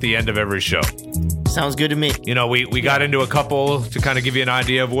one at the end of every show. Sounds good to me. We got into a couple to kind of give you an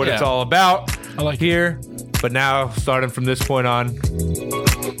idea of what it's all about here. But now, starting from this point on,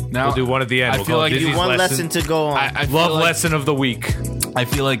 we'll do one at the end. I feel like Dizzy's one lesson to go on. I feel Love like- lesson of the week. I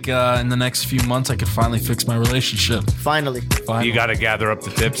feel like in the next few months I could finally fix my relationship. Finally. You got to gather up the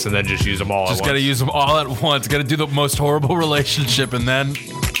tips and then just use them all Just at got to once. use them all at once. Got to do the most horrible relationship and then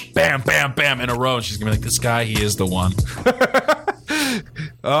bam, bam, bam in a row. And she's going to be like, this guy, he is the one.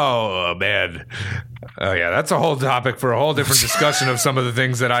 Oh, man. Oh, yeah, that's a whole topic for a whole different discussion of some of the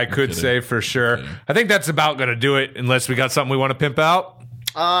things that I could say for sure. I think that's about going to do it unless we got something we want to pimp out.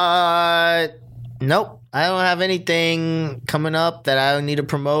 Nope. I don't have anything coming up that I need to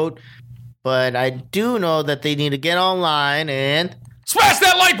promote, but I do know that they need to get online and Smash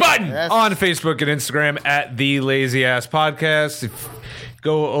that like button on Facebook and Instagram at The Lazy Ass Podcast.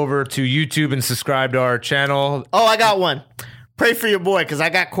 Go over to YouTube and subscribe to our channel. Oh, I got one. Pray for your boy, because I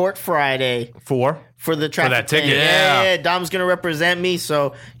got court Friday. For the traffic that ticket. thing. Yeah. Dom's gonna represent me,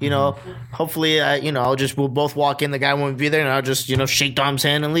 so hopefully, we'll both walk in. The guy won't be there, and I'll just shake Dom's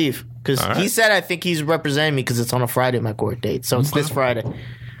hand and leave. Because he said I think he's representing me because it's on a Friday, my court date. So it's this Friday. All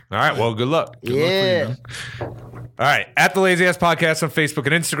right. Well, good luck. Good luck for you, all right. At The Lazy Ass Podcast on Facebook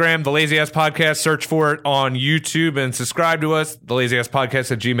and Instagram. The Lazy Ass Podcast. Search for it on YouTube and subscribe to us.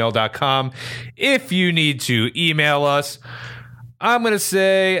 TheLazyAssPodcast@gmail.com. If you need to email us, I'm going to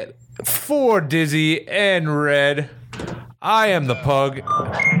say for Dizzy and Red, I am the Pug.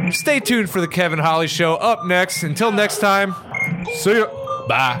 Stay tuned for the Kevin Holly Show up next. Until next time, see ya.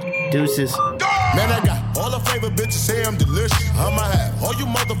 Bye. Deuces. Man, I got all the favorite bitches say I'm delicious. I'ma have all you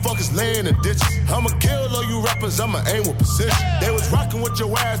motherfuckers laying in ditches. I'ma kill all you rappers, I'ma aim with precision. They was rocking with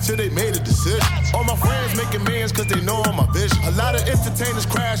your ass till they made a decision. All my friends making millions cause they know I'm my vision. A lot of entertainers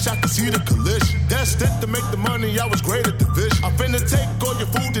crash, I can see the collision. Destined to make the money, I was great at the vision. I'm finna take all your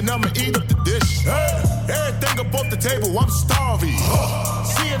food and I'ma eat up the dish. Hey, everything up off the table, I'm starving.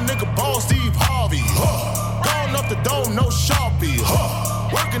 See a nigga ball Steve Harvey. Gone off the dome, no Sharpie.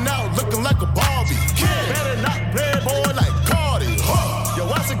 Working out, looking like a Barbie. Kid, better not play boy like Cardi. Your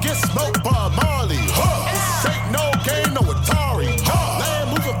ass will get smoked by Marley. This ain't no game, no Atari. Land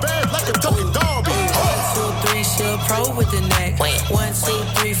moving fast like a Tony Darby. 1, 2, 3, she a pro with the neck. 1, 2,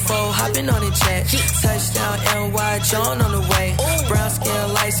 3, 4, hopping on the jet. Touchdown, NY, John on the way. Brown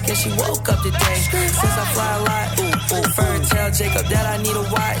skin, light skin, she woke up today. Since I fly a lot, fur tell Jacob that I need a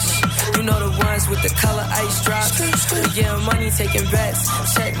watch. You know the ones with the color ice drops. We getting money, taking bets.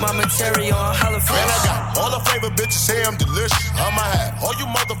 Check my material on Holla Fresh. Man, I got all the favorite bitches say I'm delicious. I'ma have all you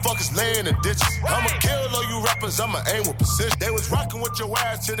motherfuckers laying in ditches. I'ma kill all you rappers, I'ma aim with precision. They was rocking with your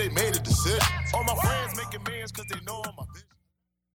ass till they made a decision. All my friends making millions cause they know